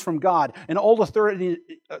comes from God, and all authority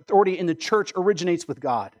in the church originates with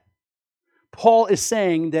God. Paul is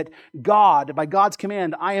saying that God, by God's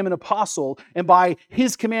command, I am an apostle, and by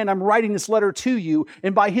his command, I'm writing this letter to you,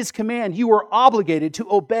 and by his command, you are obligated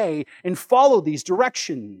to obey and follow these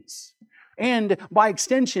directions. And by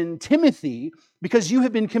extension, Timothy, because you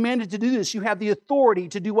have been commanded to do this, you have the authority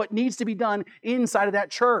to do what needs to be done inside of that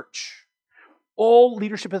church. All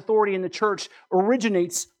leadership authority in the church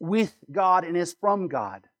originates with God and is from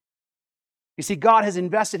God. You see, God has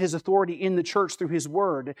invested his authority in the church through his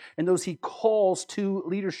word and those he calls to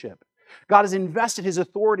leadership. God has invested his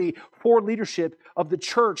authority for leadership of the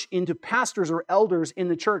church into pastors or elders in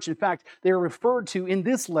the church. In fact, they are referred to in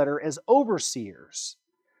this letter as overseers,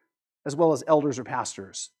 as well as elders or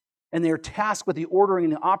pastors. And they are tasked with the ordering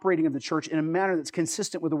and the operating of the church in a manner that's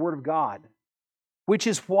consistent with the word of God. Which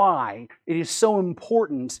is why it is so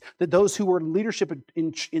important that those who are in leadership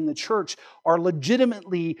in the church are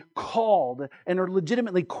legitimately called and are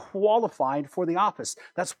legitimately qualified for the office.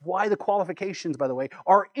 That's why the qualifications, by the way,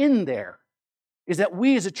 are in there. Is that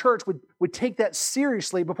we as a church would take that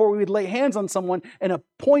seriously before we would lay hands on someone and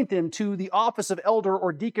appoint them to the office of elder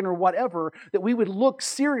or deacon or whatever, that we would look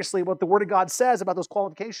seriously at what the Word of God says about those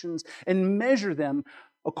qualifications and measure them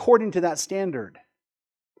according to that standard.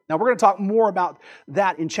 Now, we're going to talk more about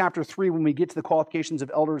that in chapter 3 when we get to the qualifications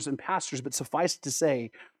of elders and pastors, but suffice it to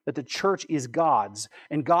say that the church is God's,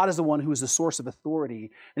 and God is the one who is the source of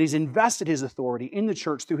authority, and he's invested his authority in the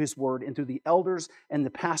church through his word and through the elders and the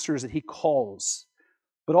pastors that he calls.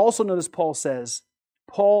 But also notice Paul says,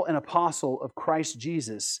 Paul, an apostle of Christ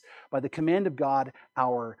Jesus, by the command of God,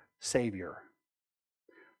 our Savior.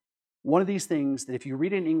 One of these things that if you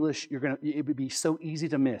read it in English, it would be so easy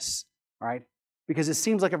to miss, right? Because it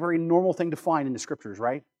seems like a very normal thing to find in the scriptures,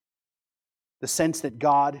 right? The sense that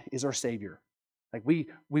God is our Savior. Like we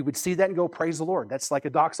would see that and go, praise the Lord. That's like a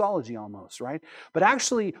doxology almost, right? But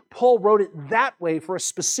actually, Paul wrote it that way for a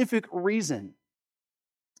specific reason.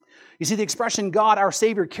 You see, the expression God, our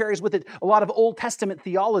Savior, carries with it a lot of Old Testament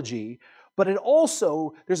theology, but it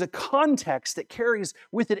also, there's a context that carries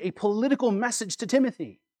with it a political message to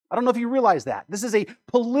Timothy. I don't know if you realize that. This is a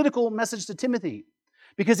political message to Timothy.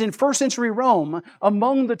 Because in first century Rome,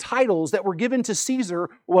 among the titles that were given to Caesar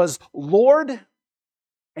was Lord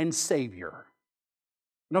and Savior.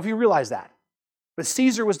 I don't know if you realize that. But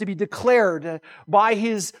Caesar was to be declared by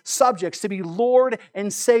his subjects to be Lord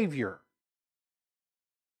and Savior.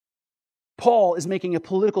 Paul is making a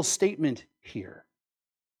political statement here.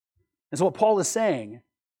 And so what Paul is saying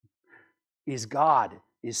is God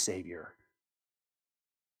is Savior.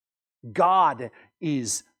 God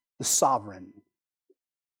is the sovereign.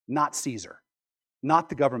 Not Caesar, not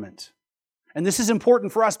the government. And this is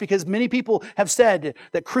important for us because many people have said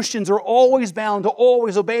that Christians are always bound to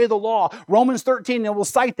always obey the law. Romans 13, they will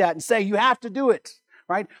cite that and say, you have to do it,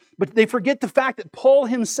 right? But they forget the fact that Paul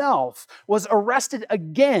himself was arrested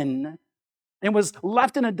again and was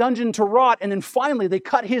left in a dungeon to rot, and then finally they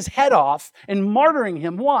cut his head off and martyring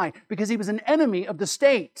him. Why? Because he was an enemy of the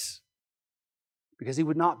state. Because he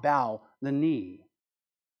would not bow the knee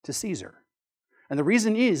to Caesar. And the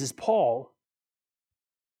reason is Paul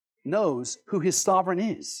knows who his sovereign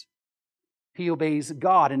is. He obeys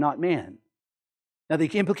God and not man. Now, the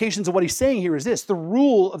implications of what he's saying here is this, the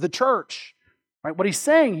rule of the church. Right? What he's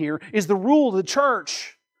saying here is the rule of the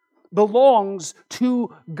church belongs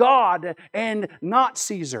to God and not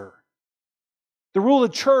Caesar. The rule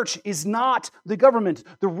of the church is not the government.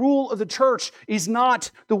 The rule of the church is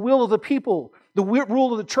not the will of the people. The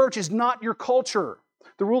rule of the church is not your culture.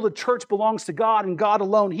 The rule of the church belongs to God and God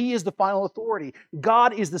alone. He is the final authority.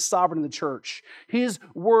 God is the sovereign of the church. His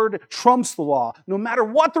word trumps the law, no matter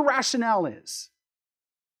what the rationale is.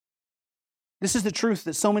 This is the truth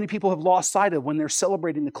that so many people have lost sight of when they're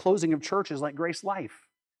celebrating the closing of churches like Grace Life.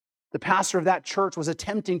 The pastor of that church was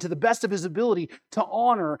attempting to the best of his ability to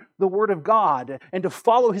honor the word of God and to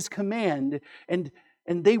follow his command, and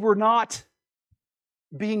they were not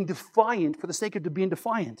being defiant for the sake of being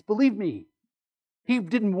defiant. Believe me. He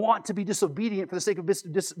didn't want to be disobedient for the sake of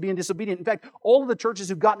being disobedient. In fact, all of the churches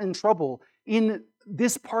who've gotten in trouble in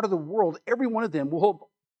this part of the world, every one of them will have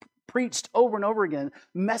preached over and over again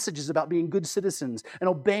messages about being good citizens and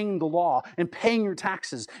obeying the law and paying your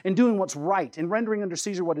taxes and doing what's right and rendering unto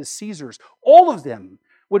Caesar what is Caesar's. All of them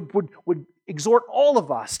would exhort all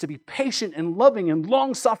of us to be patient and loving and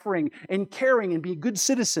long-suffering and caring and be good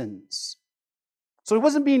citizens. So he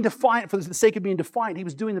wasn't being defiant for the sake of being defiant. He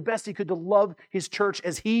was doing the best he could to love his church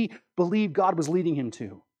as he believed God was leading him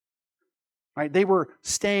to. Right? They were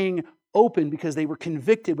staying open because they were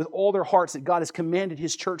convicted with all their hearts that God has commanded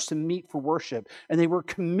his church to meet for worship. And they were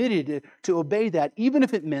committed to obey that, even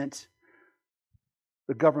if it meant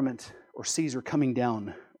the government or Caesar coming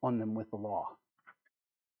down on them with the law.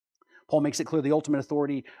 Paul makes it clear the ultimate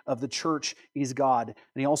authority of the church is God.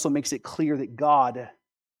 And he also makes it clear that God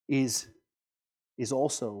is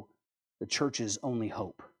also the church's only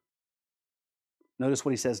hope. Notice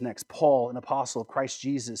what he says next. Paul, an apostle of Christ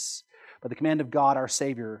Jesus, by the command of God our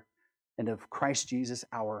Savior, and of Christ Jesus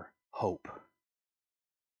our hope.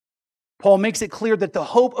 Paul makes it clear that the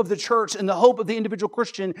hope of the church and the hope of the individual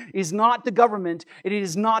Christian is not the government, it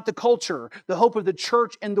is not the culture. The hope of the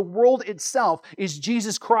church and the world itself is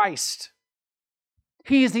Jesus Christ.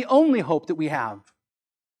 He is the only hope that we have.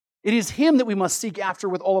 It is Him that we must seek after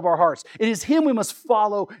with all of our hearts. It is Him we must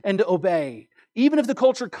follow and obey. Even if the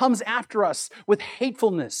culture comes after us with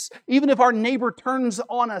hatefulness, even if our neighbor turns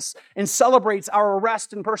on us and celebrates our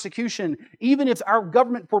arrest and persecution, even if our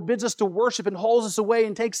government forbids us to worship and hauls us away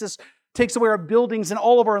and takes away our buildings and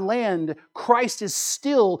all of our land, Christ is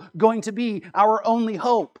still going to be our only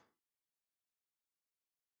hope.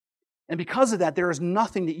 And because of that, there is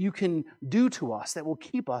nothing that you can do to us that will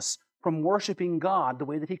keep us from worshiping God the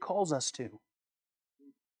way that He calls us to.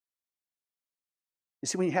 You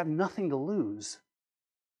see, when you have nothing to lose,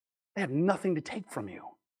 they have nothing to take from you.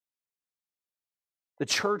 The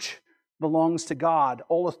church belongs to God.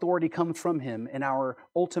 All authority comes from Him, and our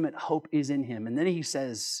ultimate hope is in Him. And then he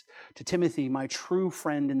says to Timothy, my true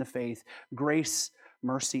friend in the faith, grace,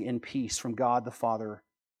 mercy, and peace from God the Father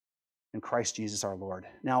and Christ Jesus our Lord.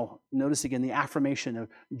 Now, notice again the affirmation of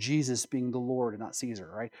Jesus being the Lord and not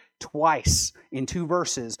Caesar, right? Twice in 2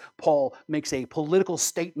 verses, Paul makes a political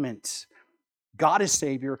statement. God is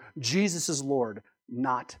Savior, Jesus is Lord,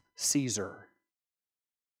 not Caesar.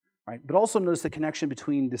 Right? But also notice the connection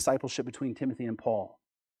between discipleship between Timothy and Paul.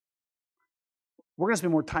 We're going to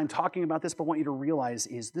spend more time talking about this, but I want you to realize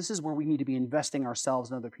this is where we need to be investing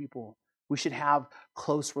ourselves in other people. We should have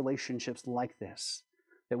close relationships like this,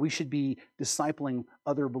 that we should be discipling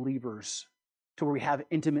other believers to where we have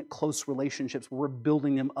intimate, close relationships where we're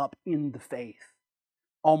building them up in the faith,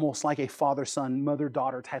 almost like a father-son,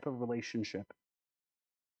 mother-daughter type of relationship.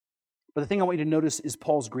 But the thing I want you to notice is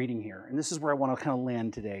Paul's greeting here. And this is where I want to kind of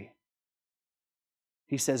land today.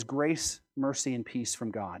 He says, grace, mercy, and peace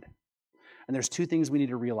from God. And there's 2 things we need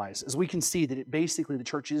to realize. As we can see that basically the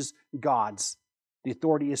church is God's. The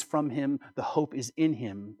authority is from Him. The hope is in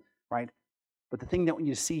Him, right? But the thing that I want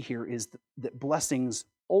you to see here is that blessings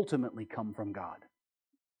ultimately come from God.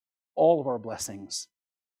 All of our blessings,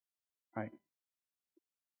 right?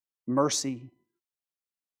 Mercy,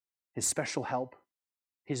 His special help,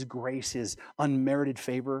 His grace, His unmerited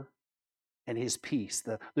favor, and His peace,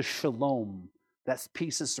 the shalom, that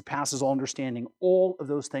peace that surpasses all understanding. All of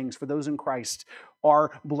those things for those in Christ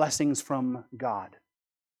are blessings from God.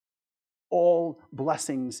 All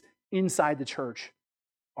blessings inside the church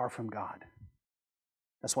are from God.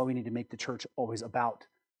 That's why we need to make the church always about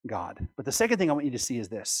God. But the second thing I want you to see is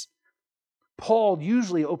this. Paul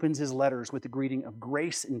usually opens his letters with the greeting of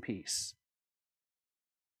grace and peace.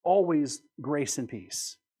 Always grace and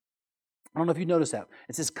peace. I don't know if you noticed that.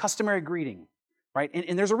 It's his customary greeting, right?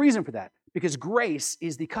 And there's a reason for that, because grace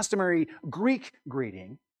is the customary Greek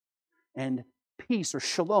greeting, and peace or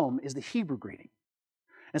shalom is the Hebrew greeting.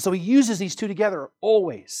 And so he uses these 2 together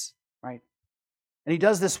always, right? And he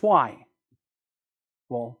does this why?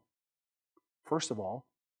 Well, first of all,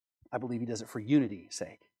 I believe he does it for unity's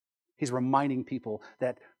sake. He's reminding people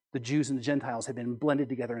that the Jews and the Gentiles have been blended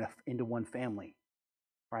together into one family,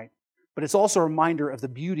 right? But it's also a reminder of the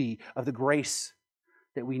beauty of the grace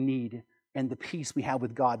that we need and the peace we have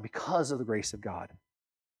with God because of the grace of God,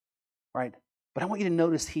 right? But I want you to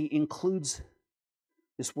notice he includes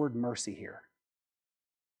this word mercy here.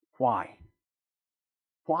 Why?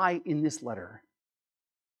 Why in this letter?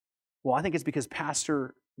 Well, I think it's because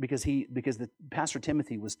Pastor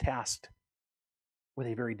Timothy was tasked with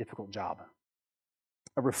a very difficult job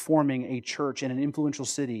of reforming a church in an influential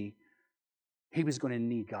city. He was going to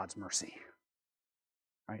need God's mercy.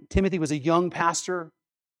 Right? Timothy was a young pastor,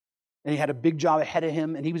 and he had a big job ahead of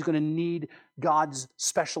him, and he was going to need God's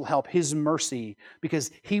special help, His mercy, because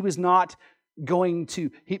he was going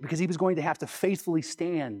to have to faithfully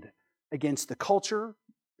stand against the culture.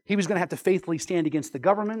 He was going to have to faithfully stand against the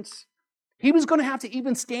governments. He was going to have to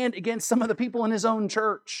even stand against some of the people in his own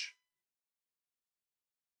church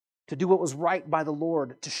to do what was right by the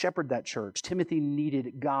Lord, to shepherd that church. Timothy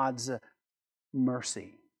needed God's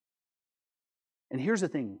mercy. And here's the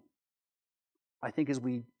thing, I think, as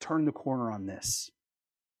we turn the corner on this,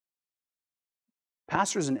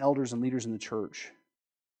 pastors and elders and leaders in the church,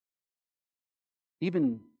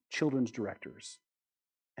 even children's directors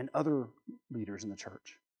and other leaders in the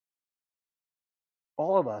church,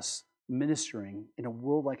 all of us ministering in a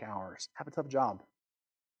world like ours have a tough job.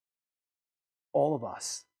 all of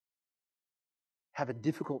us have a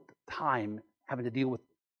difficult time having to deal with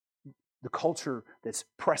the culture that's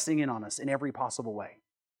pressing in on us in every possible way.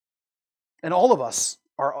 And all of us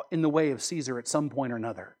are in the way of Caesar at some point or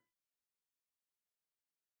another.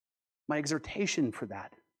 My exhortation for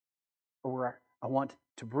that, or where I want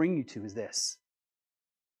to bring you to, is this.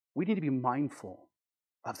 We need to be mindful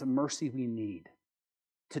of the mercy we need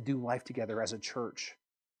to do life together as a church.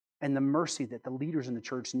 And the mercy that the leaders in the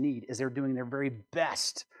church need as they're doing their very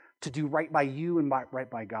best to do right by you and right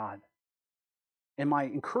by God. And my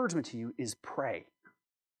encouragement to you is pray.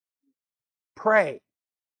 Pray.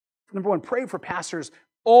 Number one, pray for pastors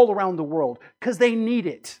all around the world because they need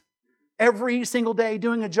it. Every single day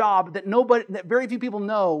doing a job that very few people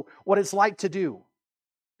know what it's like to do.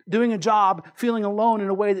 Doing a job feeling alone in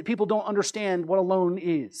a way that people don't understand what alone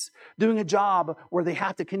is. Doing a job where they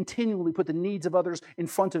have to continually put the needs of others in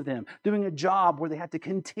front of them. Doing a job where they have to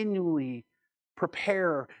continually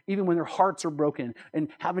prepare even when their hearts are broken and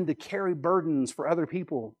having to carry burdens for other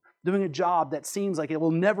people. Doing a job that seems like it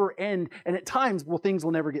will never end and at times, things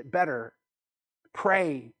will never get better.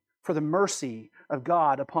 Pray for the mercy of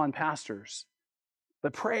God upon pastors.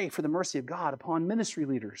 But pray for the mercy of God upon ministry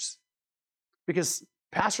leaders. Because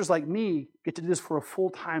pastors like me get to do this for a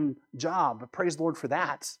full-time job. Praise the Lord for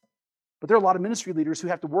that. But there are a lot of ministry leaders who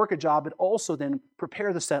have to work a job but also then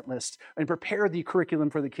prepare the set list and prepare the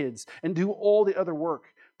curriculum for the kids and do all the other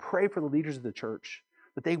work. Pray for the leaders of the church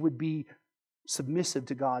that they would be submissive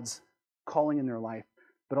to God's calling in their life,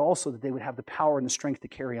 but also that they would have the power and the strength to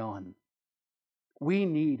carry on. We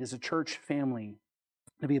need, as a church family,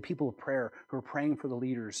 to be a people of prayer who are praying for the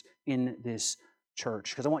leaders in this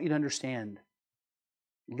church. Because I want you to understand,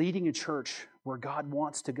 leading a church where God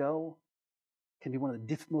wants to go can be one of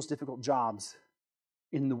the most difficult jobs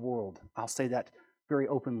in the world. I'll say that very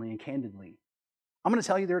openly and candidly. I'm going to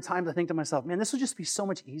tell you there are times I think to myself, man, this would just be so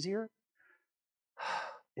much easier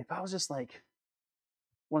if I was just like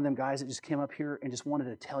one of them guys that just came up here and just wanted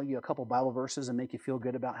to tell you a couple Bible verses and make you feel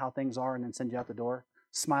good about how things are and then send you out the door.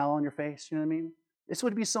 Smile on your face, you know what I mean? This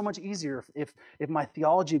would be so much easier if my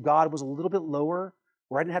theology of God was a little bit lower,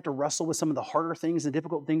 where I didn't have to wrestle with some of the harder things, the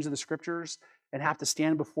difficult things of the Scriptures, and have to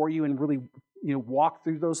stand before you and really, walk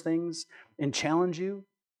through those things and challenge you.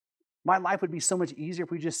 My life would be so much easier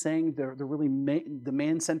if we just sang the really the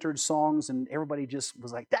man-centered songs and everybody just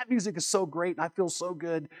was like, that music is so great and I feel so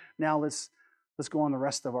good. Now let's go on the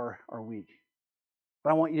rest of our week.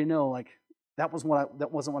 But I want you to know, that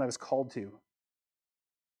wasn't what I was called to.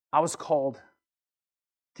 I was called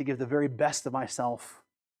to give the very best of myself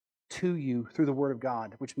to you through the Word of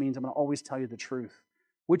God, which means I'm going to always tell you the truth,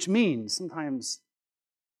 which means sometimes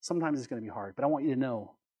it's going to be hard. But I want you to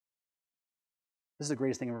know this is the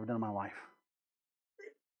greatest thing I've ever done in my life.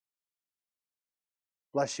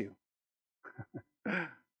 Bless you.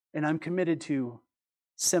 And I'm committed to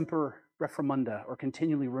semper reformanda, or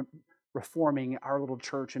continually reforming our little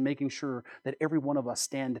church and making sure that every one of us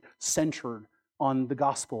stand centered on the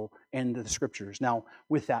gospel and the Scriptures. Now,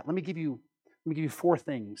 with that, let me give you 4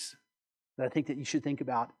 things that I think that you should think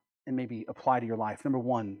about and maybe apply to your life. Number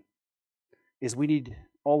 1 is we need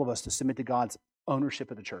all of us to submit to God's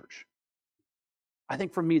ownership of the church. I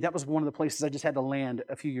think for me, that was one of the places I just had to land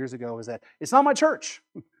a few years ago, is that it's not my church.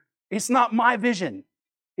 It's not my vision.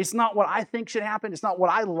 It's not what I think should happen. It's not what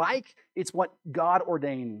I like. It's what God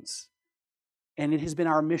ordains. And it has been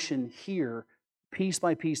our mission here, piece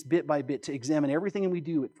by piece, bit by bit, to examine everything we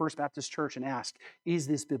do at First Baptist Church and ask, is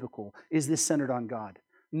this biblical? Is this centered on God?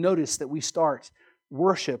 Notice that we start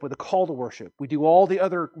worship with a call to worship. We do all the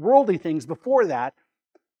other worldly things before that.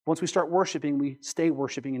 Once we start worshiping, we stay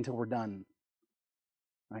worshiping until we're done.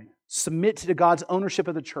 Right? Submit to God's ownership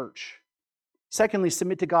of the church. Secondly,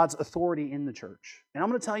 submit to God's authority in the church. And I'm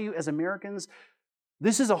going to tell you, as Americans,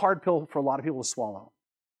 this is a hard pill for a lot of people to swallow.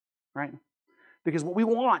 Right? Because what we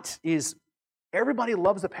want is everybody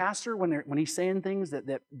loves the pastor when he's saying things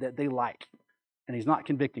that they like, and he's not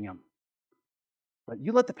convicting them. But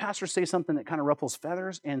you let the pastor say something that kind of ruffles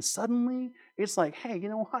feathers, and suddenly it's like, hey, you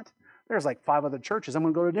know what? There's 5 other churches. I'm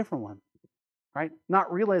going to go to a different one. Right?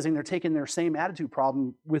 Not realizing they're taking their same attitude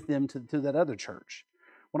problem with them to that other church.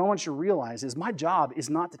 What I want you to realize is my job is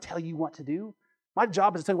not to tell you what to do. My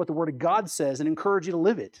job is to tell you what the Word of God says and encourage you to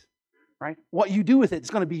live it. Right? What you do with it is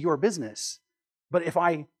going to be your business. But if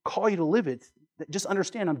I call you to live it, just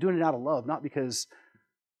understand I'm doing it out of love, not because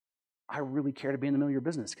I really care to be in the middle of your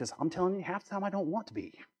business, because I'm telling you, half the time I don't want to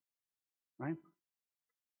be. Right?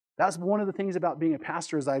 That's one of the things about being a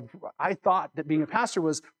pastor is I thought that being a pastor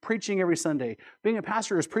was preaching every Sunday. Being a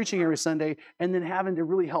pastor is preaching every Sunday and then having to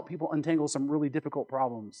really help people untangle some really difficult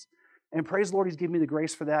problems. And praise the Lord, He's given me the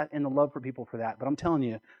grace for that and the love for people for that. But I'm telling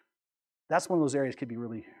you, that's one of those areas that could be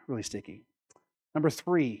really, really sticky. Number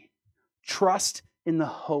 3, trust in the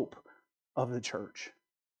hope of the church,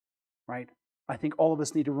 right? I think all of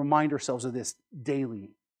us need to remind ourselves of this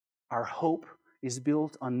daily. Our hope is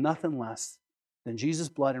built on nothing less than Jesus'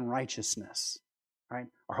 blood and righteousness, right?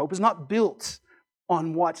 Our hope is not built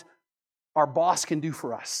on what our boss can do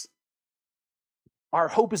for us. Our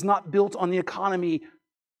hope is not built on the economy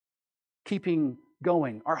keeping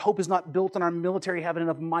going. Our hope is not built on our military having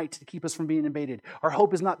enough might to keep us from being invaded. Our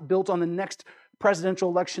hope is not built on the next presidential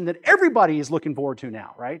election that everybody is looking forward to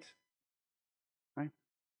now, right?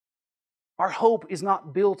 Our hope is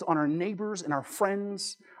not built on our neighbors and our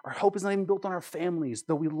friends. Our hope is not even built on our families,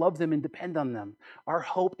 though we love them and depend on them. Our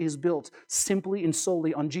hope is built simply and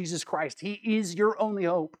solely on Jesus Christ. He is your only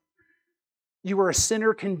hope. You are a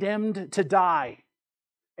sinner condemned to die,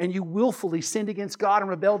 and you willfully sinned against God and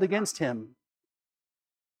rebelled against Him.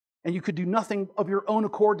 And you could do nothing of your own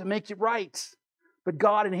accord to make it right. But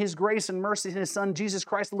God, in His grace and mercy, in His Son, Jesus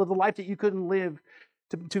Christ, lived the life that you couldn't live,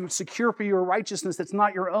 to secure for you a righteousness that's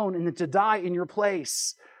not your own, and then to die in your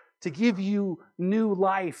place, to give you new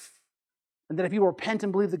life. And that if you repent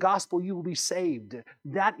and believe the gospel, you will be saved.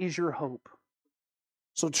 That is your hope.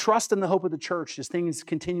 So trust in the hope of the church as things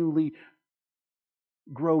continually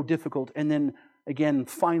grow difficult. And then again,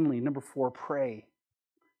 finally, number 4, pray.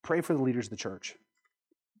 Pray for the leaders of the church.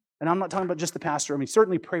 And I'm not talking about just the pastor. I mean,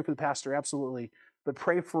 certainly pray for the pastor, absolutely. But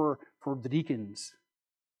pray for the deacons.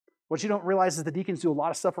 What you don't realize is the deacons do a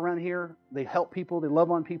lot of stuff around here. They help people. They love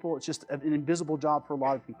on people. It's just an invisible job for a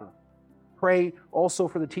lot of people. Pray also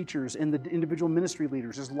for the teachers and the individual ministry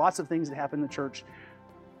leaders. There's lots of things that happen in the church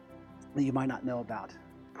that you might not know about.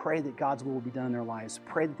 Pray that God's will be done in their lives.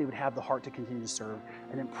 Pray that they would have the heart to continue to serve.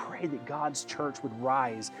 And then pray that God's church would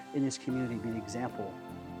rise in this community, be an example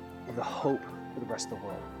of the hope for the rest of the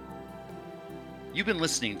world. You've been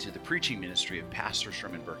listening to the preaching ministry of Pastor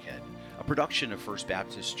Sherman Burkhead, a production of First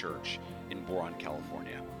Baptist Church in Boron,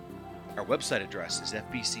 California. Our website address is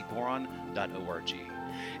fbcboron.org.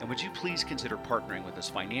 And would you please consider partnering with us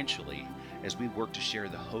financially as we work to share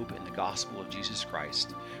the hope and the gospel of Jesus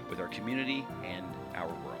Christ with our community and our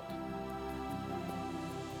world.